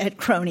efforts at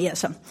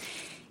cronyism.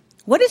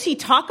 What does he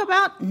talk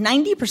about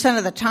 90%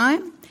 of the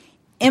time?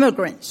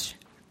 Immigrants,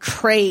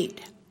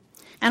 trade.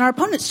 And our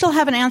opponents still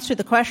haven't answered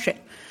the question,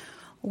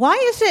 why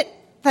is it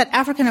that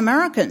African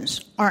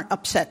Americans aren't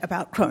upset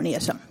about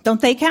cronyism?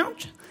 Don't they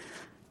count?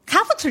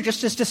 Catholics are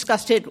just as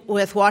disgusted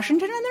with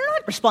Washington, and they're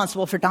not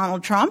responsible for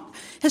Donald Trump.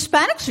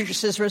 Hispanics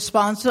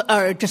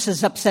are just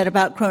as upset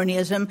about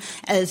cronyism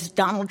as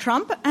Donald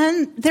Trump,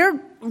 and they're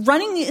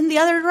running in the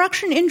other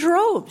direction in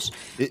droves.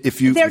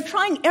 They're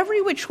trying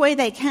every which way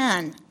they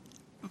can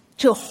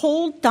to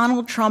hold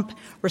Donald Trump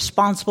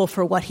responsible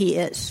for what he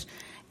is: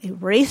 a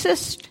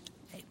racist,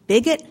 a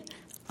bigot,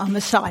 a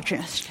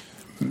misogynist.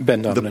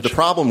 Ben Domenech. The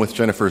problem with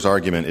Jennifer's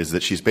argument is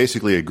that she's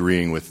basically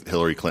agreeing with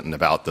Hillary Clinton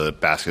about the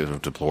basket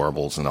of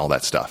deplorables and all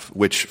that stuff,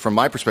 which, from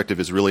my perspective,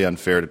 is really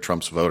unfair to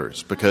Trump's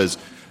voters because,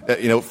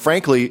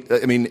 frankly,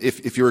 I mean,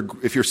 if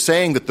you're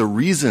saying that the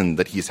reason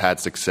that he's had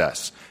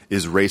success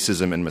is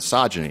racism and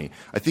misogyny,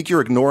 I think you're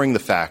ignoring the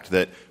fact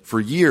that for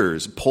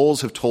years,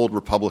 polls have told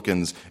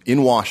Republicans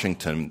in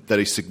Washington that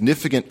a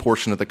significant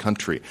portion of the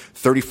country,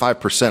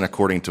 35%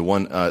 according to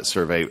one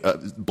survey,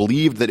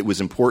 believed that it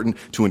was important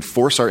to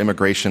enforce our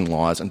immigration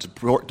laws and to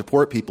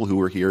deport people who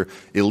were here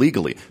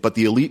illegally. But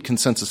the elite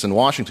consensus in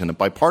Washington, a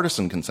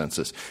bipartisan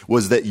consensus,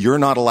 was that you're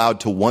not allowed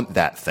to want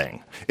that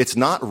thing. It's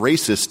not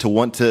racist to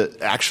want to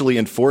actually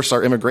enforce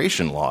our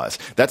immigration laws.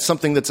 That's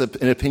something that's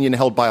an opinion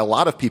held by a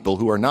lot of people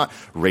who are not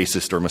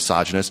racist or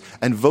misogynist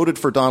and voted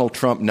for Donald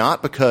Trump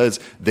not because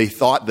they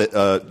thought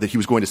that he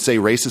was going to say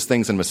racist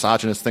things and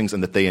misogynist things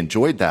and that they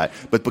enjoyed that,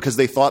 but because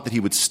they thought that he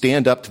would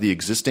stand up to the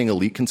existing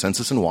elite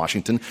consensus in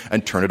Washington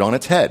and turn it on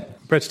its head.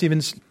 Bret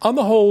Stephens, on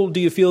the whole, do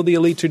you feel the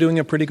elites are doing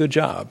a pretty good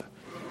job?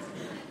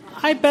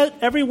 I bet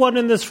everyone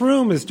in this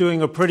room is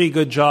doing a pretty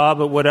good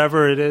job at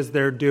whatever it is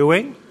they're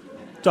doing.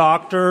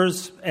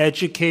 Doctors,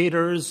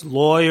 educators,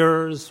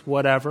 lawyers,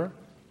 whatever.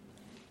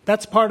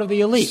 That's part of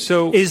the elite.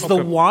 Is the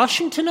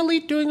Washington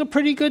elite doing a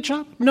pretty good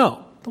job?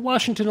 No. The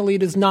Washington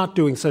elite is not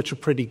doing such a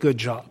pretty good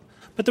job.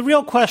 But the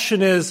real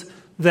question is,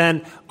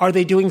 then, are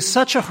they doing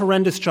such a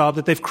horrendous job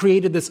that they've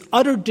created this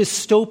utter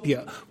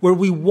dystopia where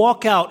we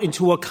walk out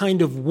into a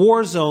kind of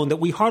war zone that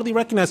we hardly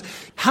recognize?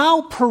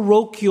 How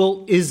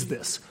parochial is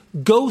this?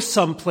 Go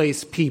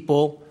someplace,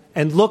 people,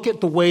 and look at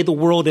the way the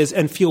world is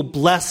and feel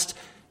blessed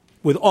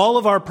with all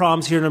of our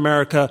problems here in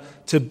America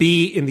to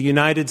be in the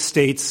United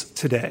States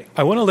today.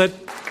 I want to let...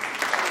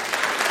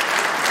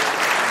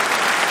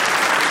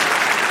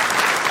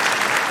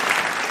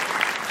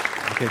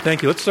 Okay,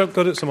 thank you. Let's go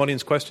to some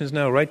audience questions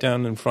now. Right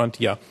down in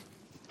front. Yeah.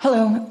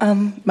 Hello.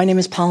 My name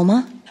is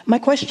Palma. My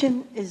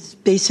question is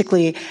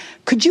basically,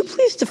 could you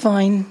please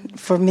define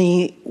for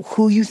me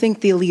who you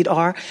think the elite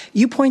are?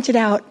 You pointed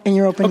out in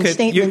your opening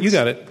statement. You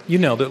got it. You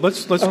nailed it.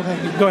 Let's go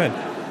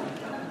ahead.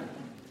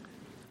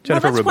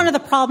 Jennifer Well, that's Rubin. one of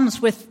the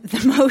problems with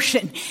the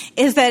motion,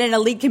 is that an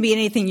elite can be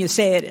anything you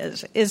say it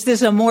is. Is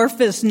this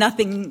amorphous,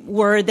 nothing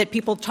word that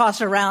people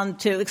toss around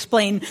to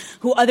explain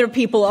who other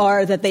people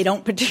are that they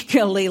don't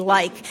particularly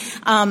like.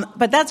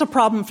 But that's a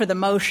problem for the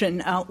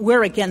motion.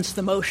 We're against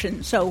the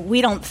motion. So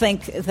we don't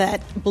think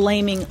that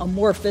blaming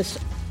amorphous,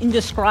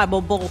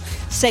 indescribable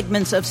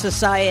segments of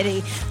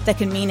society that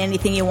can mean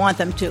anything you want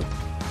them to.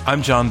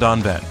 I'm John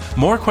Donvan.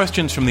 More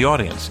questions from the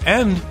audience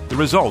and the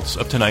results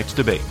of tonight's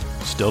debate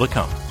still to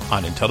come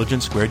on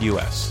Intelligence Squared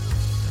US.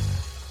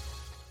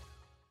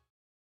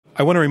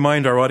 I want to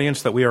remind our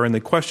audience that we are in the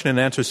question and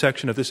answer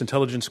section of this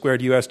Intelligence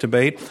Squared US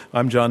debate.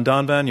 I'm John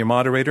Donvan, your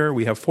moderator.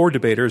 We have 4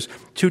 debaters,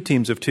 2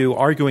 teams of 2,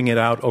 arguing it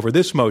out over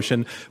this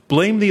motion,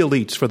 blame the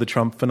elites for the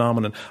Trump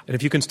phenomenon. And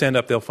if you can stand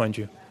up, they'll find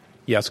you.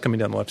 Yes, coming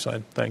down the left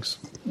side. Thanks.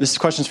 This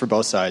question's for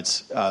both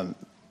sides.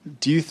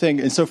 Do you think,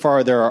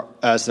 insofar there are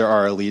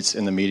elites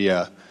in the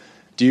media,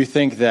 do you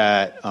think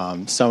that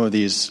some of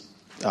these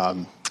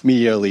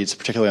media elites,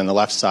 particularly on the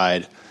left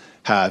side,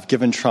 have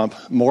given Trump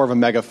more of a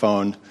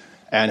megaphone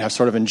and have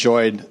sort of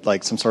enjoyed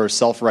like some sort of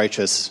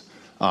self-righteous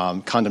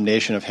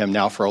condemnation of him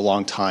now for a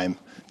long time?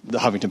 The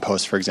Huffington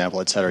Post, for example,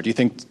 et cetera. Do you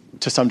think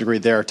to some degree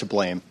they're to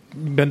blame?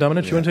 Ben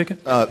Domenech, you want to take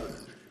it?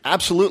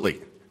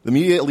 Absolutely. The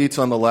media elites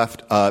on the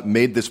left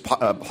made this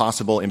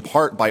possible in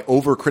part by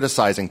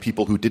over-criticizing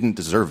people who didn't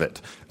deserve it.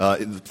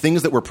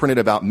 Things that were printed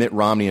about Mitt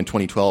Romney in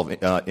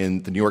 2012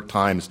 in the New York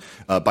Times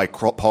by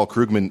Paul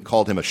Krugman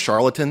called him a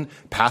charlatan,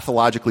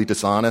 pathologically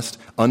dishonest,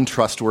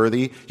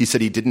 untrustworthy. He said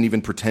he didn't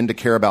even pretend to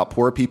care about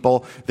poor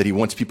people, that he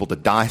wants people to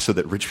die so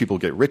that rich people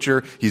get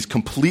richer. He's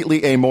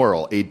completely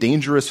amoral, a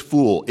dangerous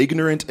fool,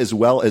 ignorant as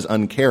well as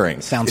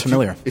uncaring. Sounds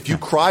familiar. If you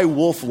cry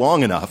wolf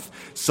long enough,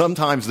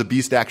 sometimes the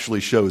beast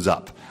actually shows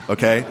up.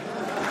 Okay?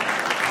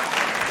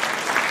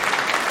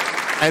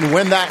 And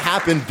when that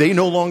happened, they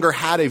no longer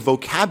had a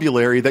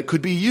vocabulary that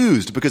could be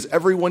used because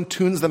everyone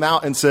tunes them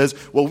out and says,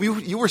 well,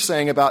 you were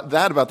saying about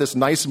this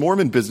nice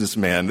Mormon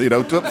businessman,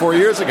 4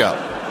 years ago.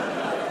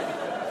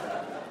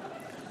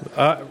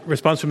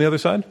 Response from the other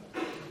side?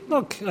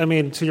 Look, I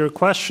mean, to your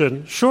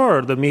question,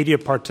 sure, the media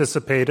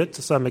participated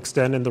to some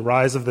extent in the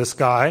rise of this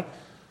guy,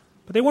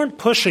 but they weren't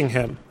pushing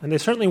him, and they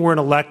certainly weren't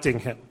electing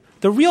him.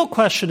 The real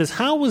question is,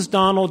 how was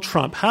Donald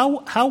Trump,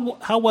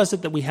 how was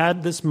it that we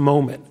had this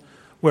moment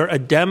where a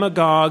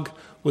demagogue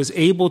was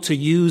able to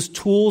use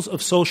tools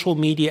of social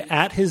media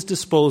at his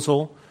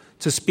disposal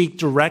to speak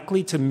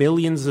directly to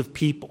millions of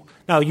people?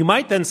 Now, you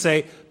might then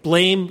say,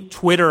 blame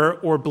Twitter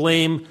or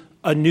blame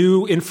a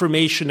new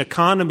information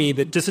economy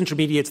that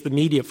disintermediates the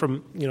media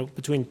from,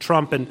 between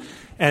Trump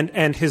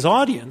and his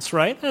audience,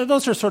 right?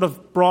 Those are sort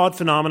of broad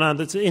phenomena.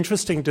 That's an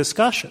interesting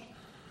discussion.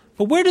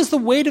 But where does the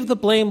weight of the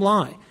blame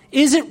lie?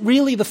 Is it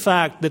really the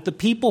fact that the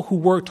people who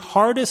worked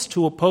hardest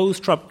to oppose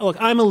Trump — look,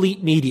 I'm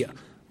elite media,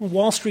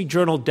 Wall Street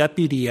Journal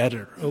deputy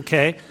editor,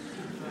 okay?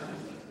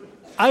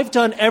 I've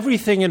done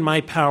everything in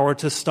my power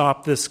to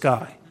stop this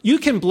guy. You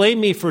can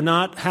blame me for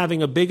not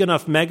having a big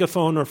enough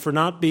megaphone or for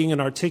not being an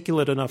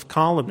articulate enough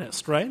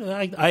columnist, right?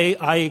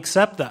 I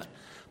accept that.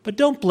 But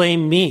don't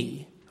blame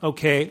me,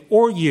 okay,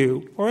 or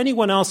you, or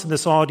anyone else in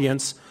this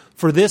audience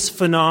for this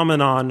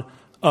phenomenon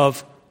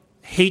of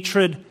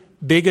hatred,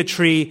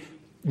 bigotry,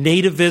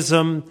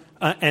 nativism,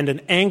 and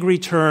an angry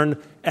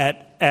turn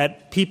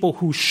at people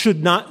who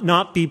should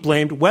not be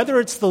blamed, whether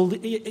it's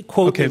the,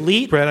 quote,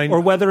 elite, Brad, or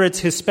whether it's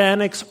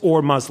Hispanics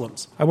or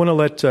Muslims. I want to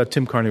let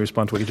Tim Carney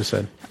respond to what you just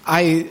said.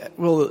 I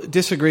will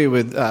disagree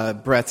with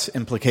Brett's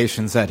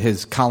implications that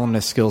his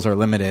columnist skills are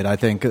limited. I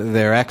think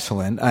they're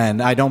excellent,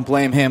 and I don't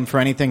blame him for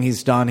anything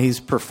he's done. He's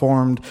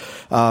performed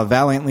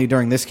valiantly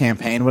during this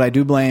campaign. What I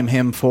do blame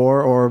him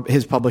for, or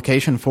his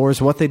publication for,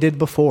 is what they did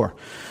before.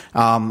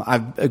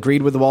 I've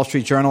agreed with the Wall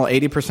Street Journal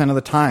 80% of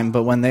the time,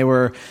 but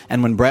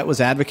when Brett was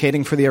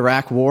advocating for the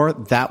Iraq War,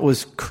 that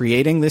was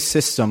creating this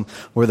system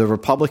where the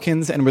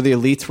Republicans and where the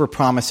elites were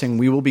promising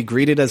we will be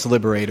greeted as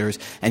liberators,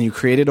 and you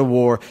created a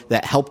war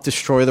that helped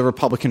destroy the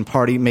Republican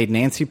Party, made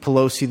Nancy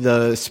Pelosi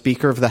the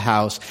Speaker of the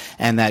House,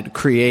 and that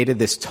created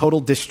this total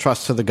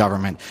distrust of the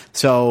government.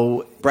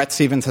 So Brett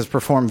Stevens has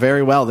performed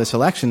very well this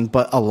election,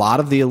 but a lot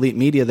of the elite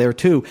media there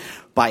too,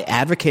 by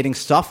advocating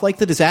stuff like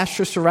the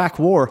disastrous Iraq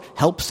War,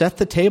 help set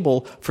the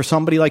table for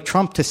somebody like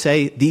Trump to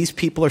say these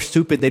people are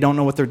stupid, they don't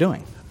know what they're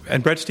doing.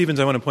 And Brett Stevens,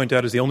 I want to point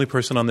out, is the only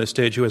person on this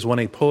stage who has won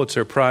a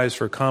Pulitzer Prize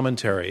for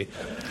commentary.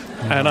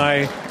 And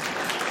I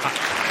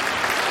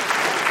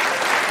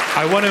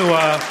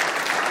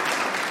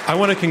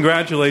want to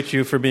congratulate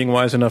you for being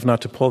wise enough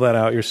not to pull that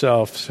out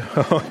yourself. So,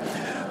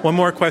 one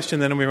more question,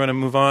 then we're going to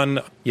move on.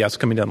 Yes,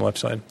 coming down the left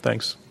side.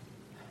 Thanks.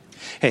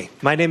 Hey,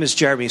 my name is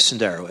Jeremy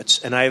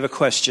Senderowitz, and I have a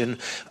question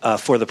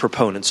for the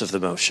proponents of the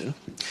motion.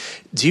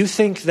 Do you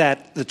think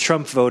that the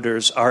Trump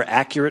voters are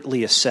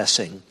accurately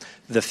assessing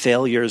the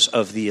failures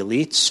of the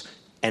elites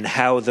and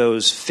how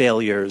those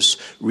failures,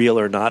 real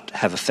or not,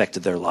 have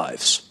affected their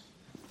lives?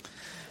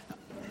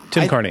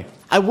 Tim Carney.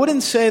 I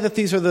wouldn't say that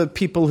these are the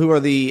people who are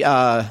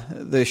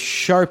the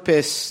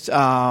sharpest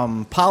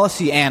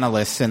policy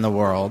analysts in the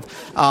world,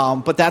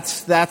 but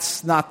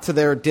that's not to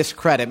their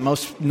discredit.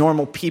 Most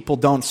normal people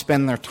don't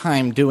spend their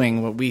time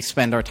doing what we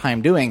spend our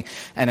time doing,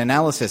 an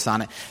analysis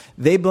on it.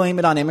 They blame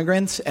it on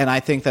immigrants, and I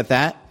think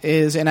that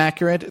is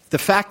inaccurate. The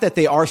fact that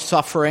they are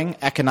suffering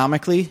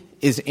economically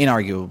is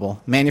inarguable.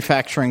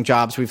 Manufacturing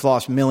jobs, we've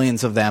lost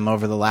millions of them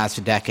over the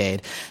last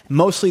decade.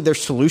 Mostly their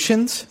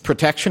solutions,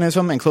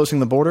 protectionism and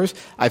closing the borders,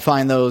 I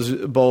find those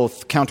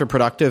both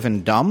counterproductive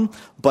and dumb,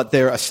 but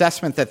their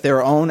assessment that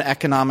their own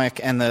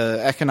economic and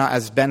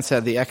as Ben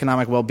said, the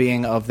economic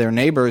well-being of their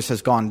neighbors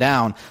has gone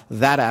down,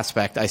 that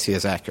aspect I see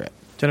as accurate.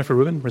 Jennifer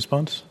Rubin,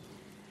 response?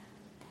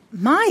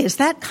 Is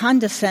that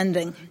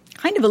condescending?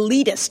 Kind of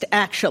elitist,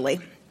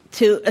 actually,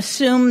 to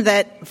assume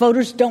that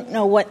voters don't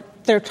know what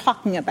they're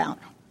talking about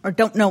or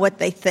don't know what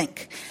they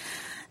think.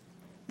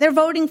 They're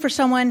voting for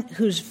someone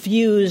whose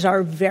views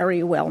are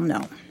very well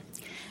known.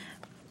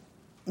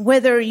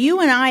 Whether you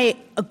and I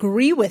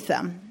agree with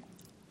them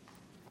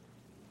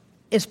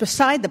is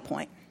beside the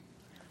point.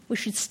 We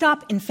should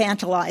stop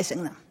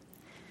infantilizing them.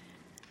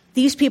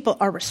 These people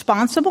are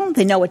responsible,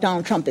 they know what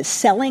Donald Trump is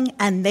selling,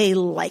 and they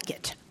like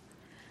it.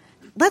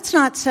 Let's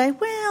not say,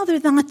 well, they're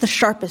not the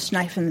sharpest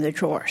knife in the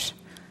drawers.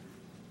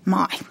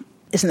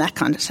 Isn't that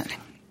condescending?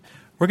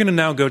 We're going to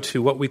now go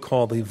to what we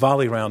call the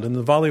volley round. In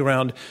the volley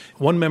round,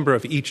 one member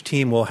of each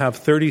team will have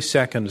 30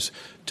 seconds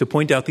to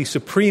point out the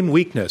supreme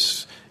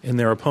weakness in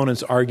their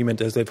opponent's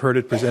argument as they've heard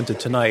it presented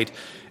tonight.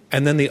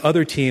 And then the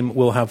other team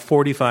will have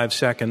 45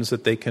 seconds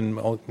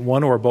that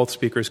one or both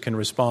speakers can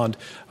respond.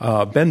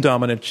 Ben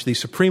Domenech, the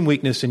supreme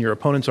weakness in your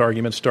opponent's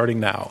argument starting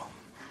now.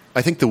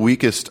 I think the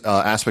weakest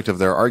aspect of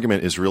their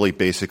argument is really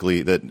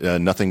basically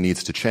that nothing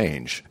needs to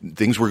change.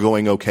 Things were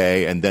going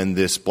okay, and then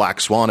this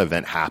black swan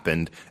event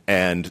happened,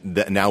 and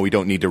now we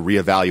don't need to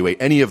reevaluate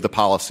any of the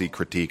policy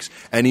critiques,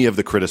 any of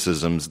the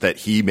criticisms that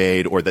he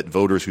made or that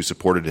voters who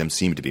supported him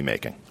seem to be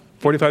making.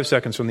 45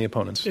 seconds from the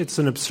opponents. It's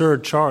an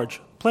absurd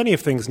charge. Plenty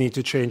of things need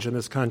to change in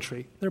this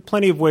country. There are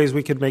plenty of ways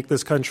we could make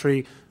this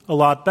country a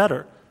lot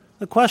better.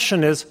 The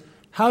question is,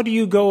 how do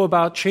you go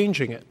about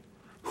changing it?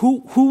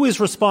 Who is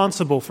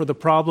responsible for the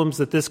problems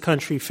that this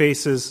country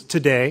faces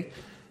today?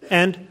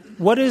 And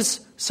what is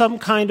some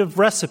kind of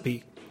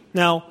recipe?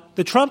 Now,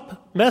 the Trump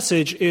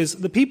message is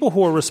the people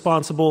who are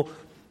responsible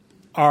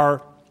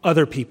are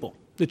other people,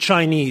 the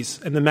Chinese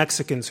and the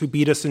Mexicans who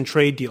beat us in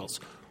trade deals,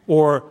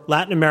 or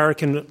Latin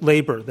American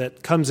labor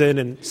that comes in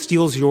and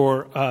steals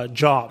your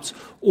jobs,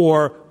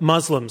 or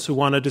Muslims who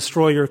want to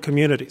destroy your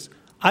communities.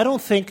 I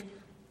don't think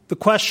the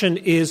question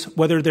is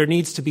whether there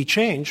needs to be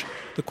change.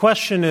 The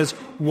question is,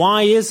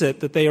 why is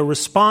it that they are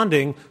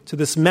responding to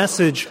this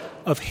message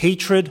of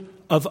hatred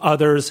of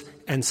others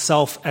and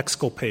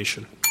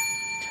self-exculpation?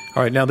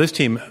 All right, now this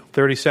team,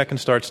 30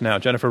 seconds starts now.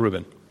 Jennifer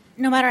Rubin.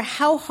 No matter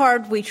how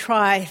hard we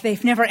try,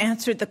 they've never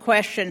answered the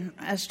question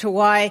as to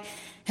why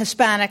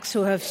Hispanics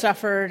who have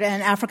suffered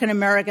and African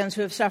Americans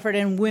who have suffered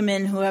and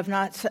women who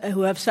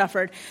have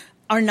suffered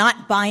are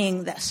not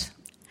buying this.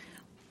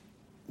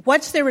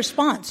 What's their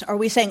response? Are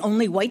we saying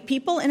only white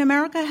people in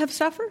America have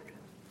suffered?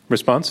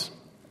 Response?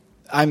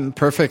 I'm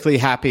perfectly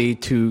happy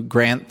to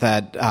grant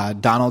that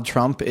Donald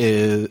Trump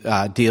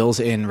deals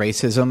in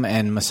racism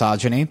and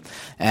misogyny,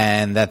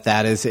 and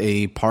that is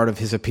a part of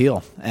his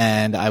appeal.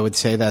 And I would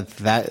say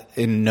that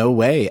in no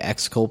way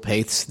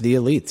exculpates the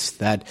elites.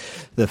 That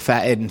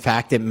in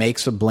fact, it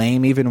makes a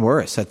blame even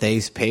worse. That they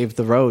paved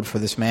the road for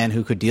this man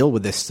who could deal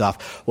with this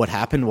stuff. What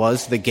happened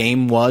was the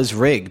game was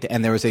rigged,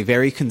 and there was a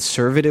very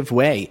conservative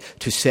way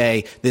to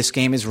say this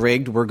game is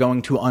rigged. We're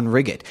going to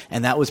unrig it,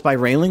 and that was by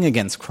railing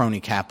against crony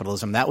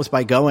capitalism. That was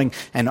by going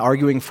and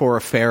arguing for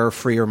a fairer,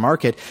 freer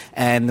market,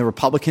 and the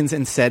Republicans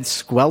instead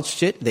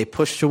squelched it. They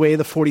pushed away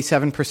the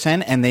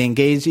 47%, and they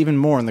engaged even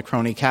more in the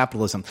crony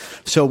capitalism.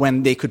 So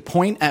when the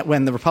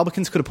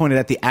Republicans could have pointed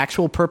at the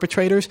actual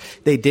perpetrators,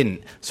 they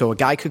didn't. So a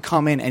guy could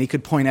come in and he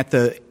could point at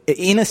the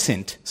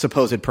innocent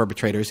supposed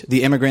perpetrators,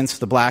 the immigrants,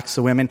 the blacks,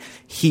 the women.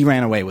 He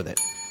ran away with it.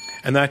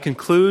 And that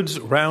concludes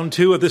round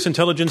 2 of this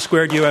Intelligence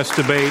Squared U.S.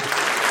 debate,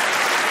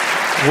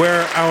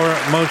 where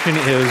our motion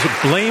is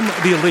blame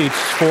the elites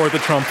for the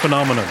Trump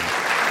phenomenon.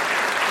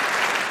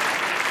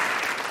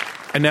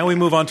 And now we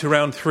move on to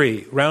round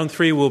 3. Round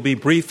 3 will be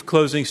brief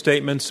closing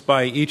statements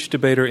by each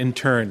debater in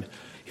turn.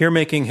 Here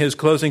making his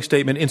closing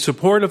statement in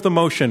support of the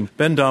motion,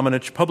 Ben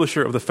Domenech,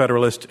 publisher of The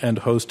Federalist and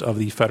host of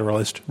the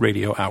Federalist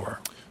Radio Hour.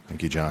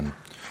 Thank you, John.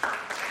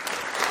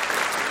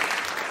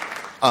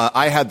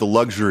 I had the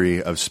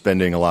luxury of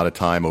spending a lot of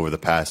time over the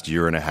past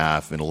year and a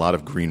half in a lot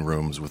of green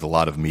rooms with a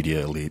lot of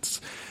media elites.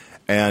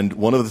 And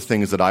one of the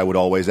things that I would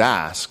always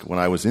ask when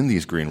I was in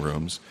these green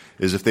rooms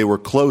is if they were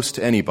close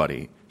to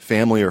anybody,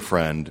 family or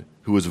friend,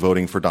 who was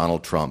voting for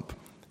Donald Trump,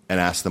 and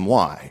ask them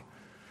why.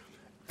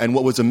 And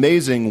what was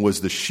amazing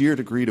was the sheer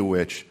degree to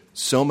which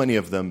so many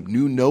of them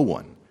knew no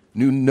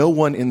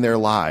one in their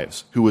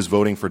lives who was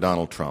voting for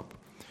Donald Trump.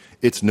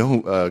 It's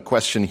no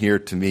question here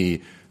to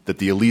me that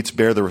the elites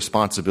bear the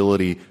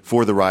responsibility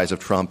for the rise of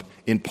Trump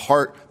in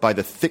part by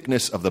the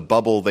thickness of the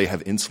bubble they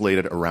have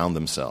insulated around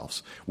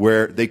themselves,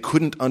 where they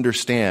couldn't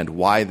understand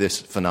why this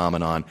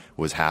phenomenon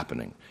was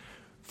happening.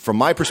 From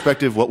my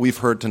perspective, what we've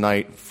heard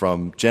tonight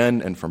from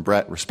Jen and from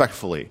Brett,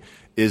 respectfully,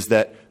 is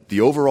that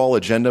the overall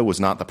agenda was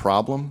not the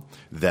problem,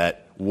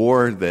 that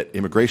war, that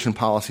immigration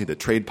policy, that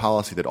trade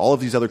policy, that all of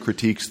these other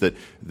critiques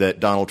that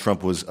Donald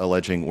Trump was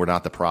alleging were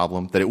not the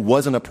problem, that it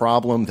wasn't a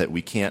problem that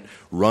we can't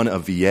run a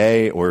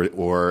VA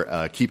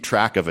or keep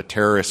track of a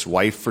terrorist's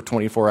wife for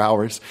 24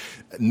 hours.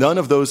 None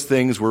of those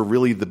things were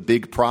really the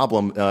big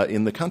problem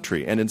in the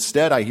country. And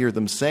instead I hear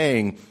them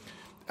saying,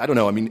 I don't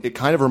know, I mean, it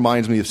kind of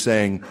reminds me of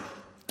saying,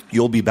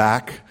 you'll be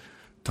back,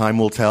 time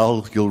will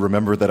tell, you'll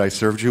remember that I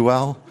served you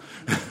well.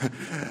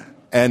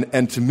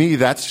 And to me,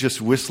 that's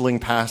just whistling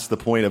past the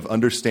point of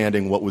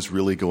understanding what was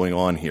really going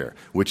on here,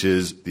 which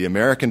is the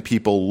American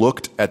people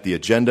looked at the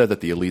agenda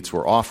that the elites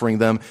were offering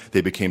them.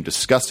 They became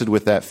disgusted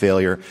with that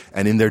failure.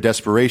 And in their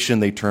desperation,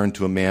 they turned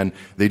to a man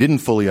they didn't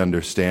fully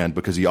understand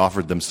because he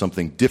offered them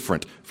something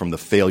different from the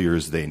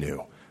failures they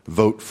knew.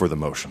 Vote for the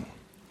motion.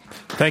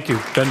 Thank you,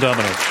 Ben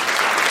Domenech.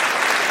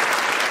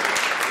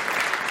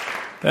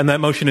 And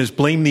that motion is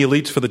blame the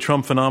elites for the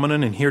Trump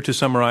phenomenon. And here to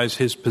summarize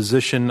his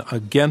position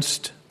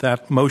against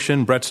that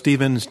motion, Bret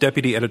Stephens,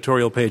 deputy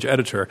editorial page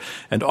editor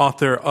and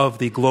author of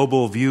the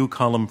Global View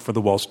column for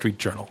the Wall Street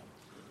Journal.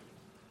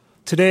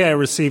 Today I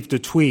received a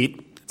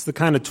tweet. It's the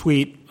kind of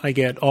tweet I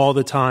get all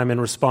the time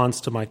in response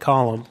to my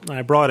column.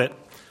 I brought it.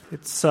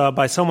 It's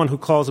by someone who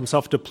calls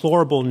himself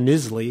Deplorable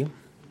Nisley.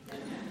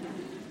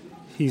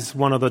 He's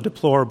one of the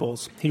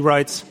deplorables. He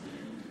writes,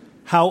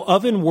 "How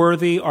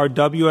oven-worthy are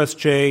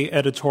WSJ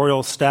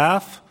editorial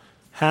staff?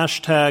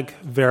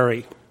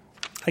 #very."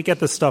 I get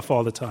this stuff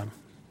all the time.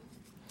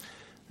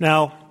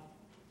 Now,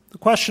 the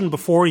question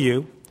before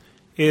you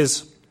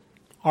is,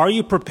 are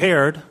you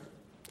prepared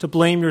to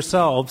blame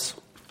yourselves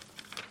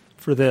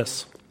for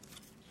this?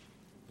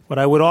 What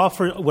I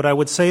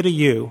would say to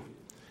you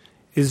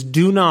is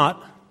do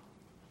not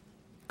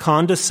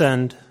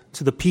condescend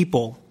to the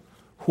people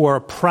who are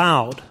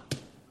proud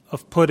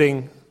of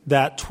putting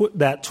that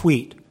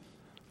tweet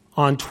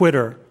on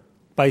Twitter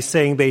by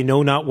saying they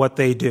know not what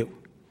they do,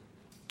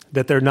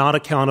 that they're not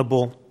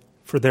accountable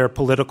for their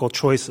political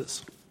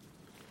choices.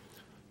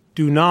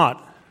 Do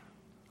not,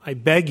 I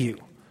beg you,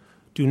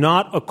 do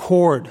not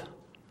accord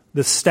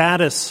the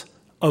status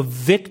of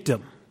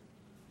victim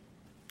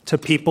to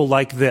people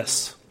like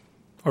this,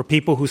 or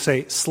people who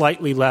say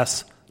slightly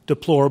less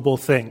deplorable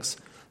things.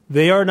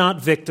 They are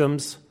not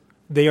victims.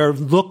 They are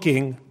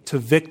looking to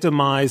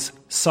victimize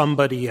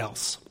somebody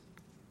else.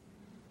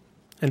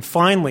 And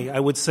finally,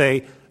 I would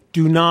say,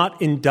 do not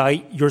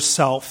indict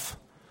yourself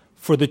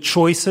for the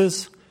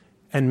choices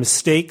and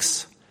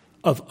mistakes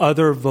of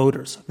other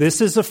voters.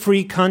 This is a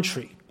free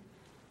country.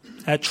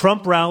 At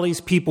Trump rallies,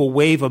 people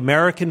wave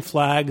American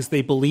flags.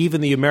 They believe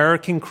in the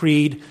American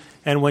creed.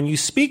 And when you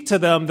speak to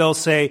them, they'll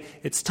say,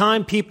 it's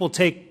time people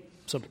take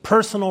some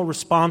personal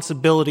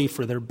responsibility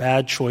for their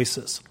bad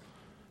choices.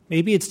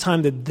 Maybe it's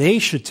time that they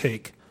should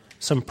take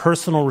some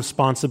personal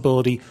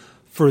responsibility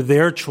for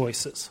their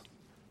choices.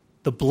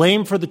 The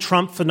blame for the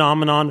Trump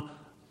phenomenon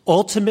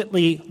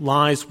ultimately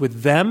lies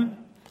with them,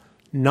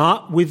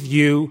 not with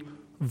you.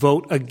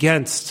 Vote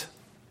against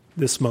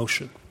this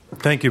motion.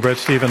 Thank you, Bret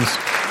Stephens.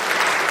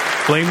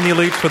 Blame the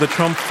elites for the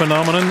Trump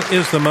phenomenon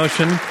is the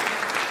motion.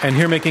 And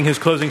here making his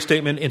closing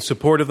statement in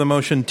support of the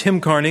motion,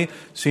 Tim Carney,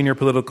 senior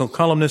political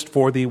columnist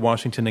for the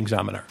Washington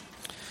Examiner.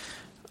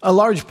 A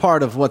large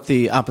part of what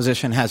the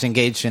opposition has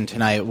engaged in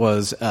tonight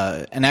was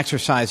an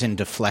exercise in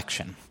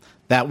deflection.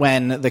 That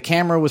when the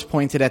camera was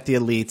pointed at the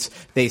elites,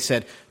 they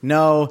said,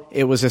 no,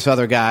 it was this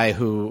other guy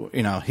who,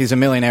 he's a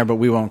millionaire, but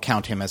we won't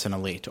count him as an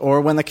elite.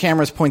 Or when the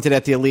cameras pointed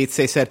at the elites,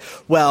 they said,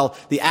 well,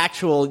 the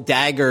actual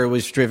dagger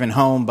was driven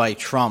home by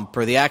Trump,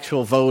 or the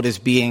actual vote is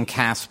being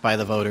cast by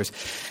the voters.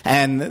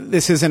 And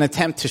this is an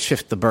attempt to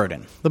shift the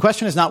burden. The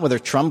question is not whether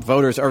Trump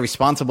voters are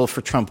responsible for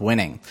Trump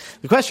winning.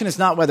 The question is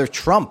not whether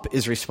Trump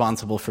is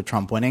responsible for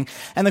Trump winning.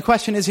 And the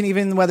question isn't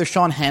even whether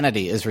Sean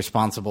Hannity is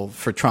responsible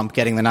for Trump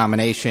getting the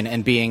nomination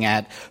and being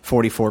at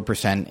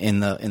 44%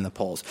 in the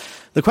polls.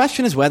 The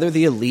question is whether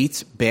the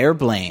elites bear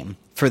blame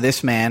for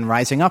this man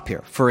rising up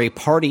here, for a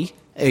party,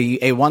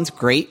 a once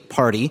great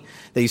party.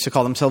 They used to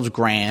call themselves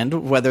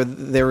grand, whether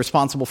they're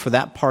responsible for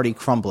that party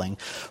crumbling,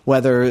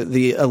 whether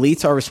the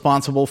elites are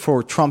responsible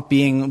for Trump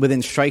being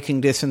within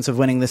striking distance of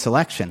winning this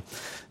election.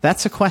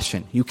 That's a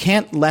question. You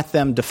can't let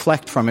them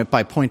deflect from it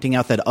by pointing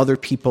out that other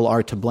people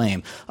are to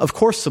blame. Of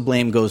course the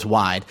blame goes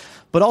wide.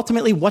 But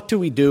ultimately, what do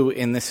we do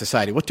in this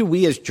society? What do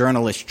we as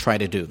journalists try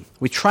to do?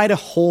 We try to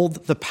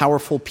hold the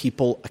powerful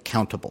people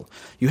accountable.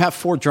 You have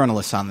 4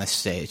 journalists on this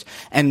stage,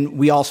 and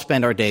we all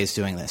spend our days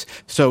doing this.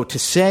 So to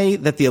say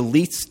that the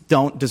elites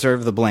don't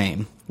deserve the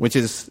blame, which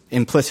is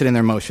implicit in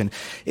their motion,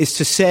 is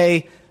to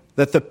say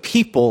that the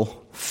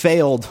people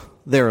failed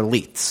their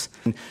elites.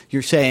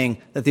 You're saying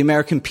that the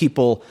American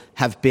people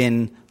have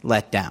been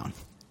let down.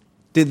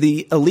 Did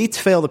the elites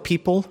fail the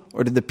people,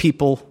 or did the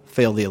people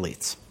fail the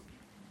elites?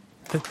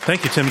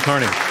 Thank you, Tim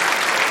Carney.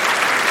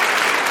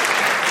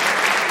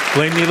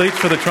 Blame the elites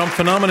for the Trump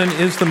phenomenon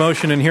is the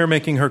motion, and here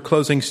making her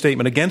closing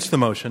statement against the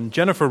motion,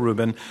 Jennifer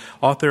Rubin,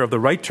 author of the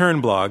Right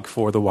Turn blog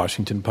for The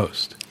Washington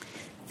Post.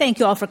 Thank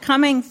you all for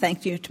coming.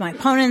 Thank you to my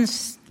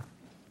opponents.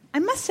 I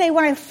must say,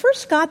 when I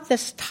first got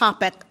this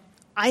topic,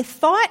 I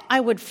thought I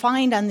would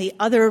find on the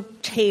other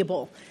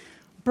table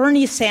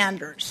Bernie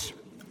Sanders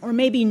or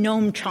maybe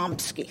Noam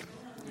Chomsky.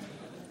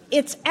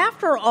 It's,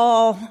 after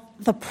all,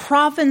 the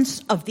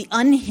province of the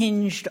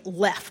unhinged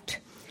left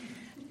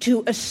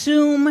to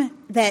assume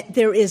that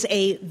there is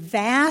a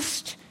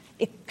vast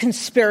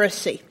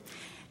conspiracy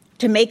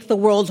to make the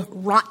world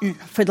rotten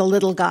for the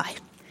little guy.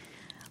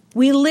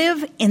 We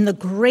live in the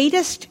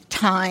greatest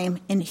time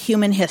in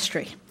human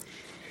history.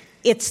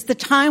 It's the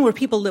time where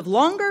people live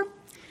longer,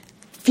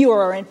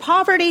 fewer are in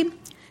poverty,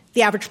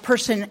 the average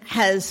person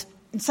has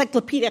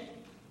encyclopedic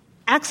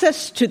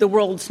access to the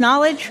world's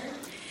knowledge.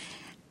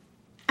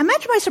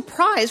 Imagine my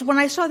surprise when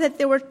I saw that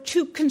there were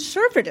 2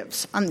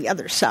 conservatives on the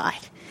other side.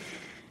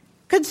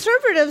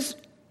 Conservatives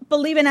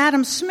believe in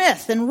Adam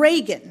Smith and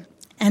Reagan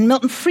and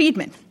Milton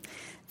Friedman.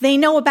 They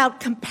know about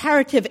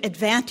comparative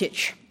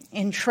advantage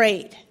in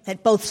trade,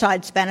 that both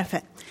sides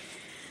benefit.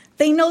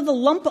 They know the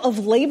lump of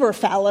labor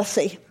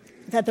fallacy,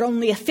 that there are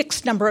only a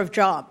fixed number of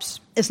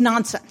jobs, is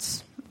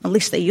nonsense. At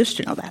least they used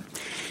to know that.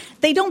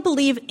 They don't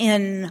believe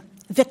in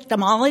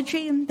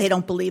victimology. They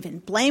don't believe in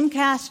blame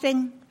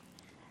casting.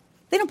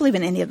 They don't believe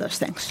in any of those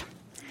things.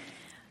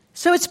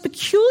 So it's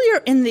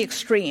peculiar in the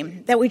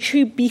extreme that we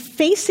should be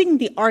facing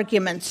the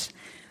arguments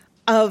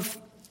of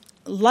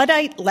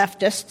Luddite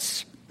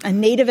leftists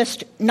and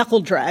nativist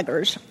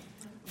knuckle-draggers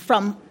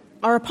from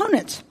our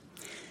opponents.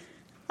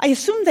 I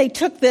assume they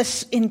took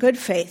this in good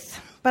faith,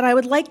 but I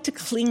would like to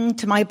cling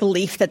to my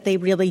belief that they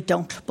really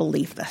don't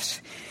believe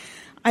this.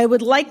 I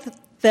would like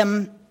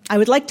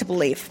to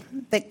believe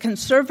that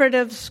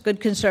conservatives, good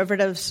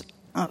conservatives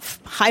of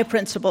high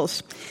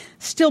principles,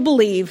 still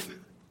believe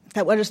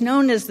that what is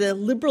known as the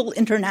liberal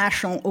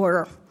international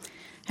order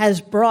has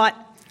brought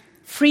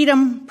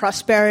freedom,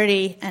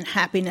 prosperity, and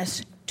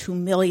happiness to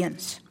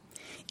millions.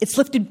 It's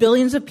lifted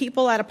billions of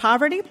people out of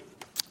poverty.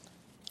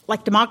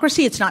 Like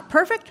democracy, it's not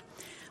perfect,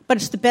 but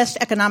it's the best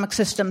economic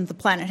system the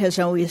planet has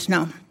always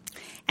known.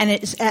 And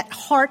it is at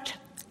heart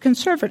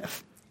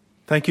conservative.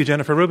 Thank you,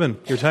 Jennifer Rubin.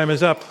 Your time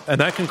is up. And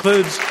that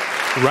concludes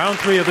round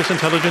 3 of this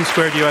Intelligence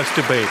Squared U.S.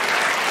 debate,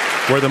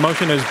 where the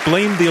motion is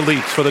blame the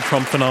elites for the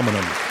Trump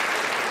phenomenon.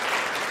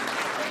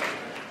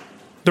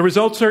 The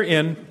results are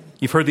in.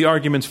 You've heard the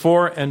arguments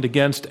for and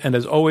against, and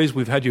as always,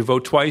 we've had you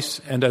vote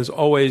twice, and as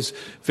always,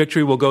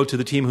 victory will go to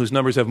the team whose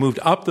numbers have moved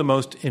up the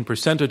most in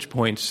percentage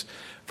points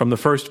from the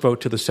first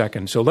vote to the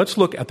second. So let's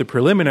look at the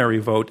preliminary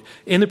vote.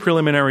 In the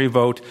preliminary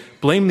vote,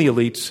 blame the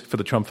elites for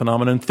the Trump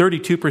phenomenon.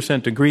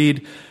 32%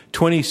 agreed,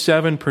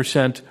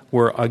 27%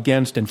 were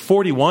against, and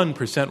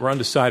 41% were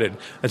undecided.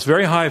 That's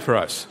very high for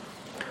us.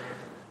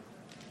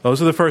 Those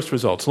are the first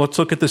results. Let's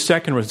look at the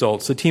second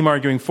results. The team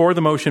arguing for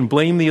the motion,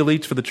 blame the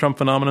elites for the Trump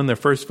phenomenon. Their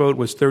first vote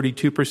was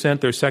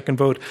 32%. Their second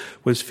vote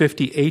was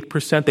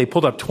 58%. They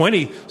pulled up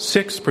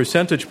 26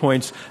 percentage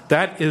points.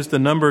 That is the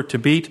number to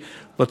beat.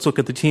 Let's look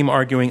at the team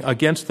arguing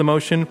against the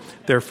motion.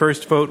 Their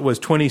first vote was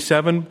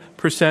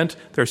 27%.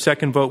 Their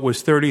second vote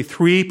was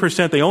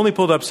 33%. They only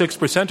pulled up 6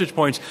 percentage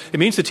points. It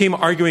means the team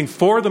arguing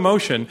for the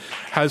motion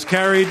has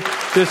carried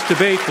this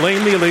debate,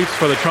 Blame the Elites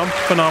for the Trump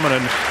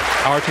Phenomenon.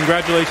 Our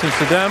congratulations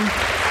to them.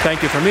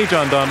 Thank you from me,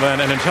 John Donvan,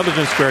 and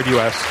Intelligence Squared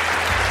US.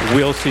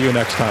 We'll see you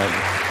next time.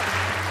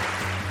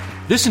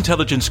 This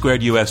Intelligence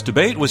Squared US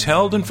debate was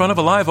held in front of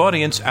a live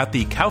audience at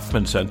the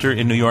Kaufman Center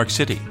in New York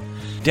City.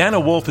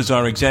 Dana Wolf is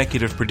our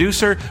executive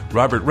producer,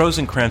 Robert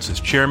Rosenkranz is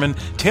chairman,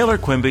 Taylor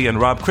Quimby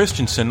and Rob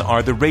Christensen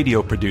are the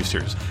radio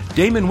producers.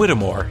 Damon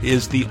Whittemore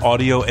is the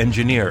audio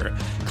engineer.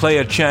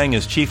 Clea Chang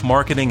is chief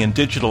marketing and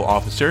digital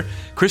officer.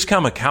 Chris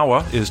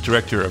Kamikawa is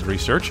director of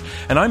research.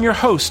 And I'm your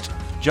host,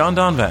 John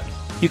Donvan.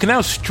 You can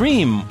now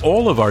stream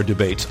all of our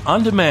debates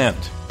on demand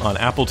on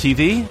Apple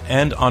TV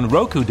and on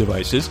Roku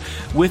devices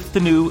with the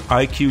new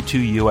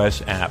IQ2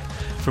 US app.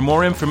 For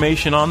more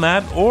information on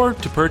that or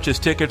to purchase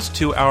tickets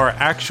to our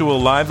actual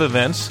live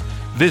events,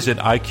 visit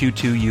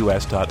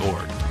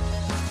iq2us.org.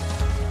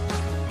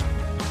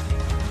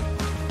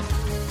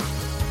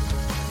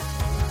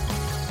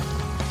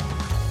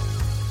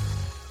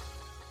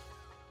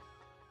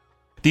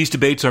 These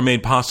debates are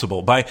made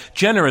possible by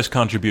generous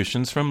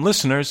contributions from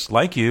listeners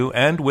like you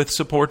and with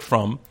support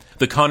from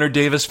the Connor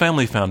Davis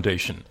Family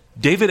Foundation,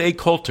 David A.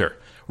 Coulter,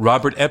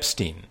 Robert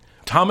Epstein,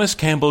 Thomas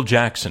Campbell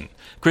Jackson,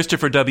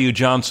 Christopher W.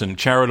 Johnson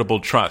Charitable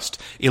Trust,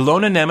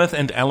 Ilona Nemeth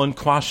and Ellen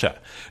Quasha,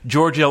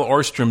 George L.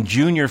 Orstrom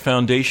Jr.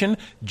 Foundation,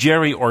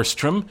 Jerry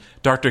Orstrom,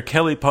 Dr.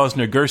 Kelly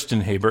Posner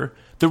Gerstenhaber,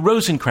 the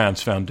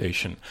Rosenkranz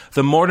Foundation,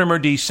 the Mortimer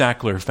D.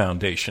 Sackler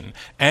Foundation,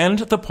 and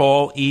the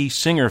Paul E.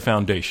 Singer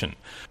Foundation.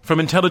 From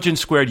Intelligence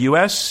Squared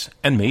US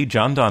and me,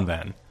 John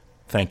Donvan,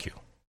 thank you.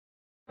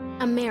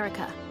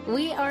 America.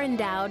 We are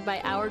endowed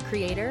by our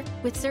Creator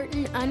with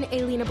certain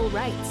unalienable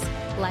rights: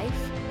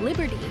 life,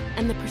 liberty,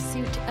 and the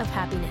pursuit of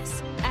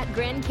happiness. At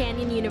Grand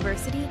Canyon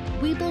University,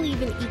 we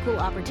believe in equal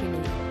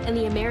opportunity, and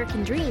the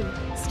American dream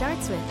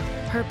starts with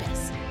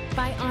purpose.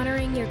 By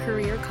honoring your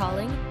career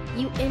calling,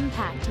 you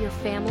impact your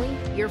family,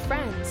 your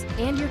friends,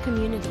 and your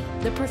community.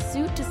 The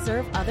pursuit to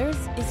serve others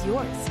is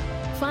yours.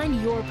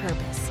 Find your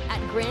purpose at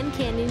Grand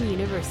Canyon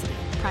University.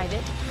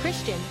 Private,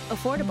 Christian,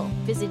 affordable.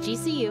 Visit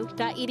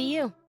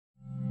gcu.edu.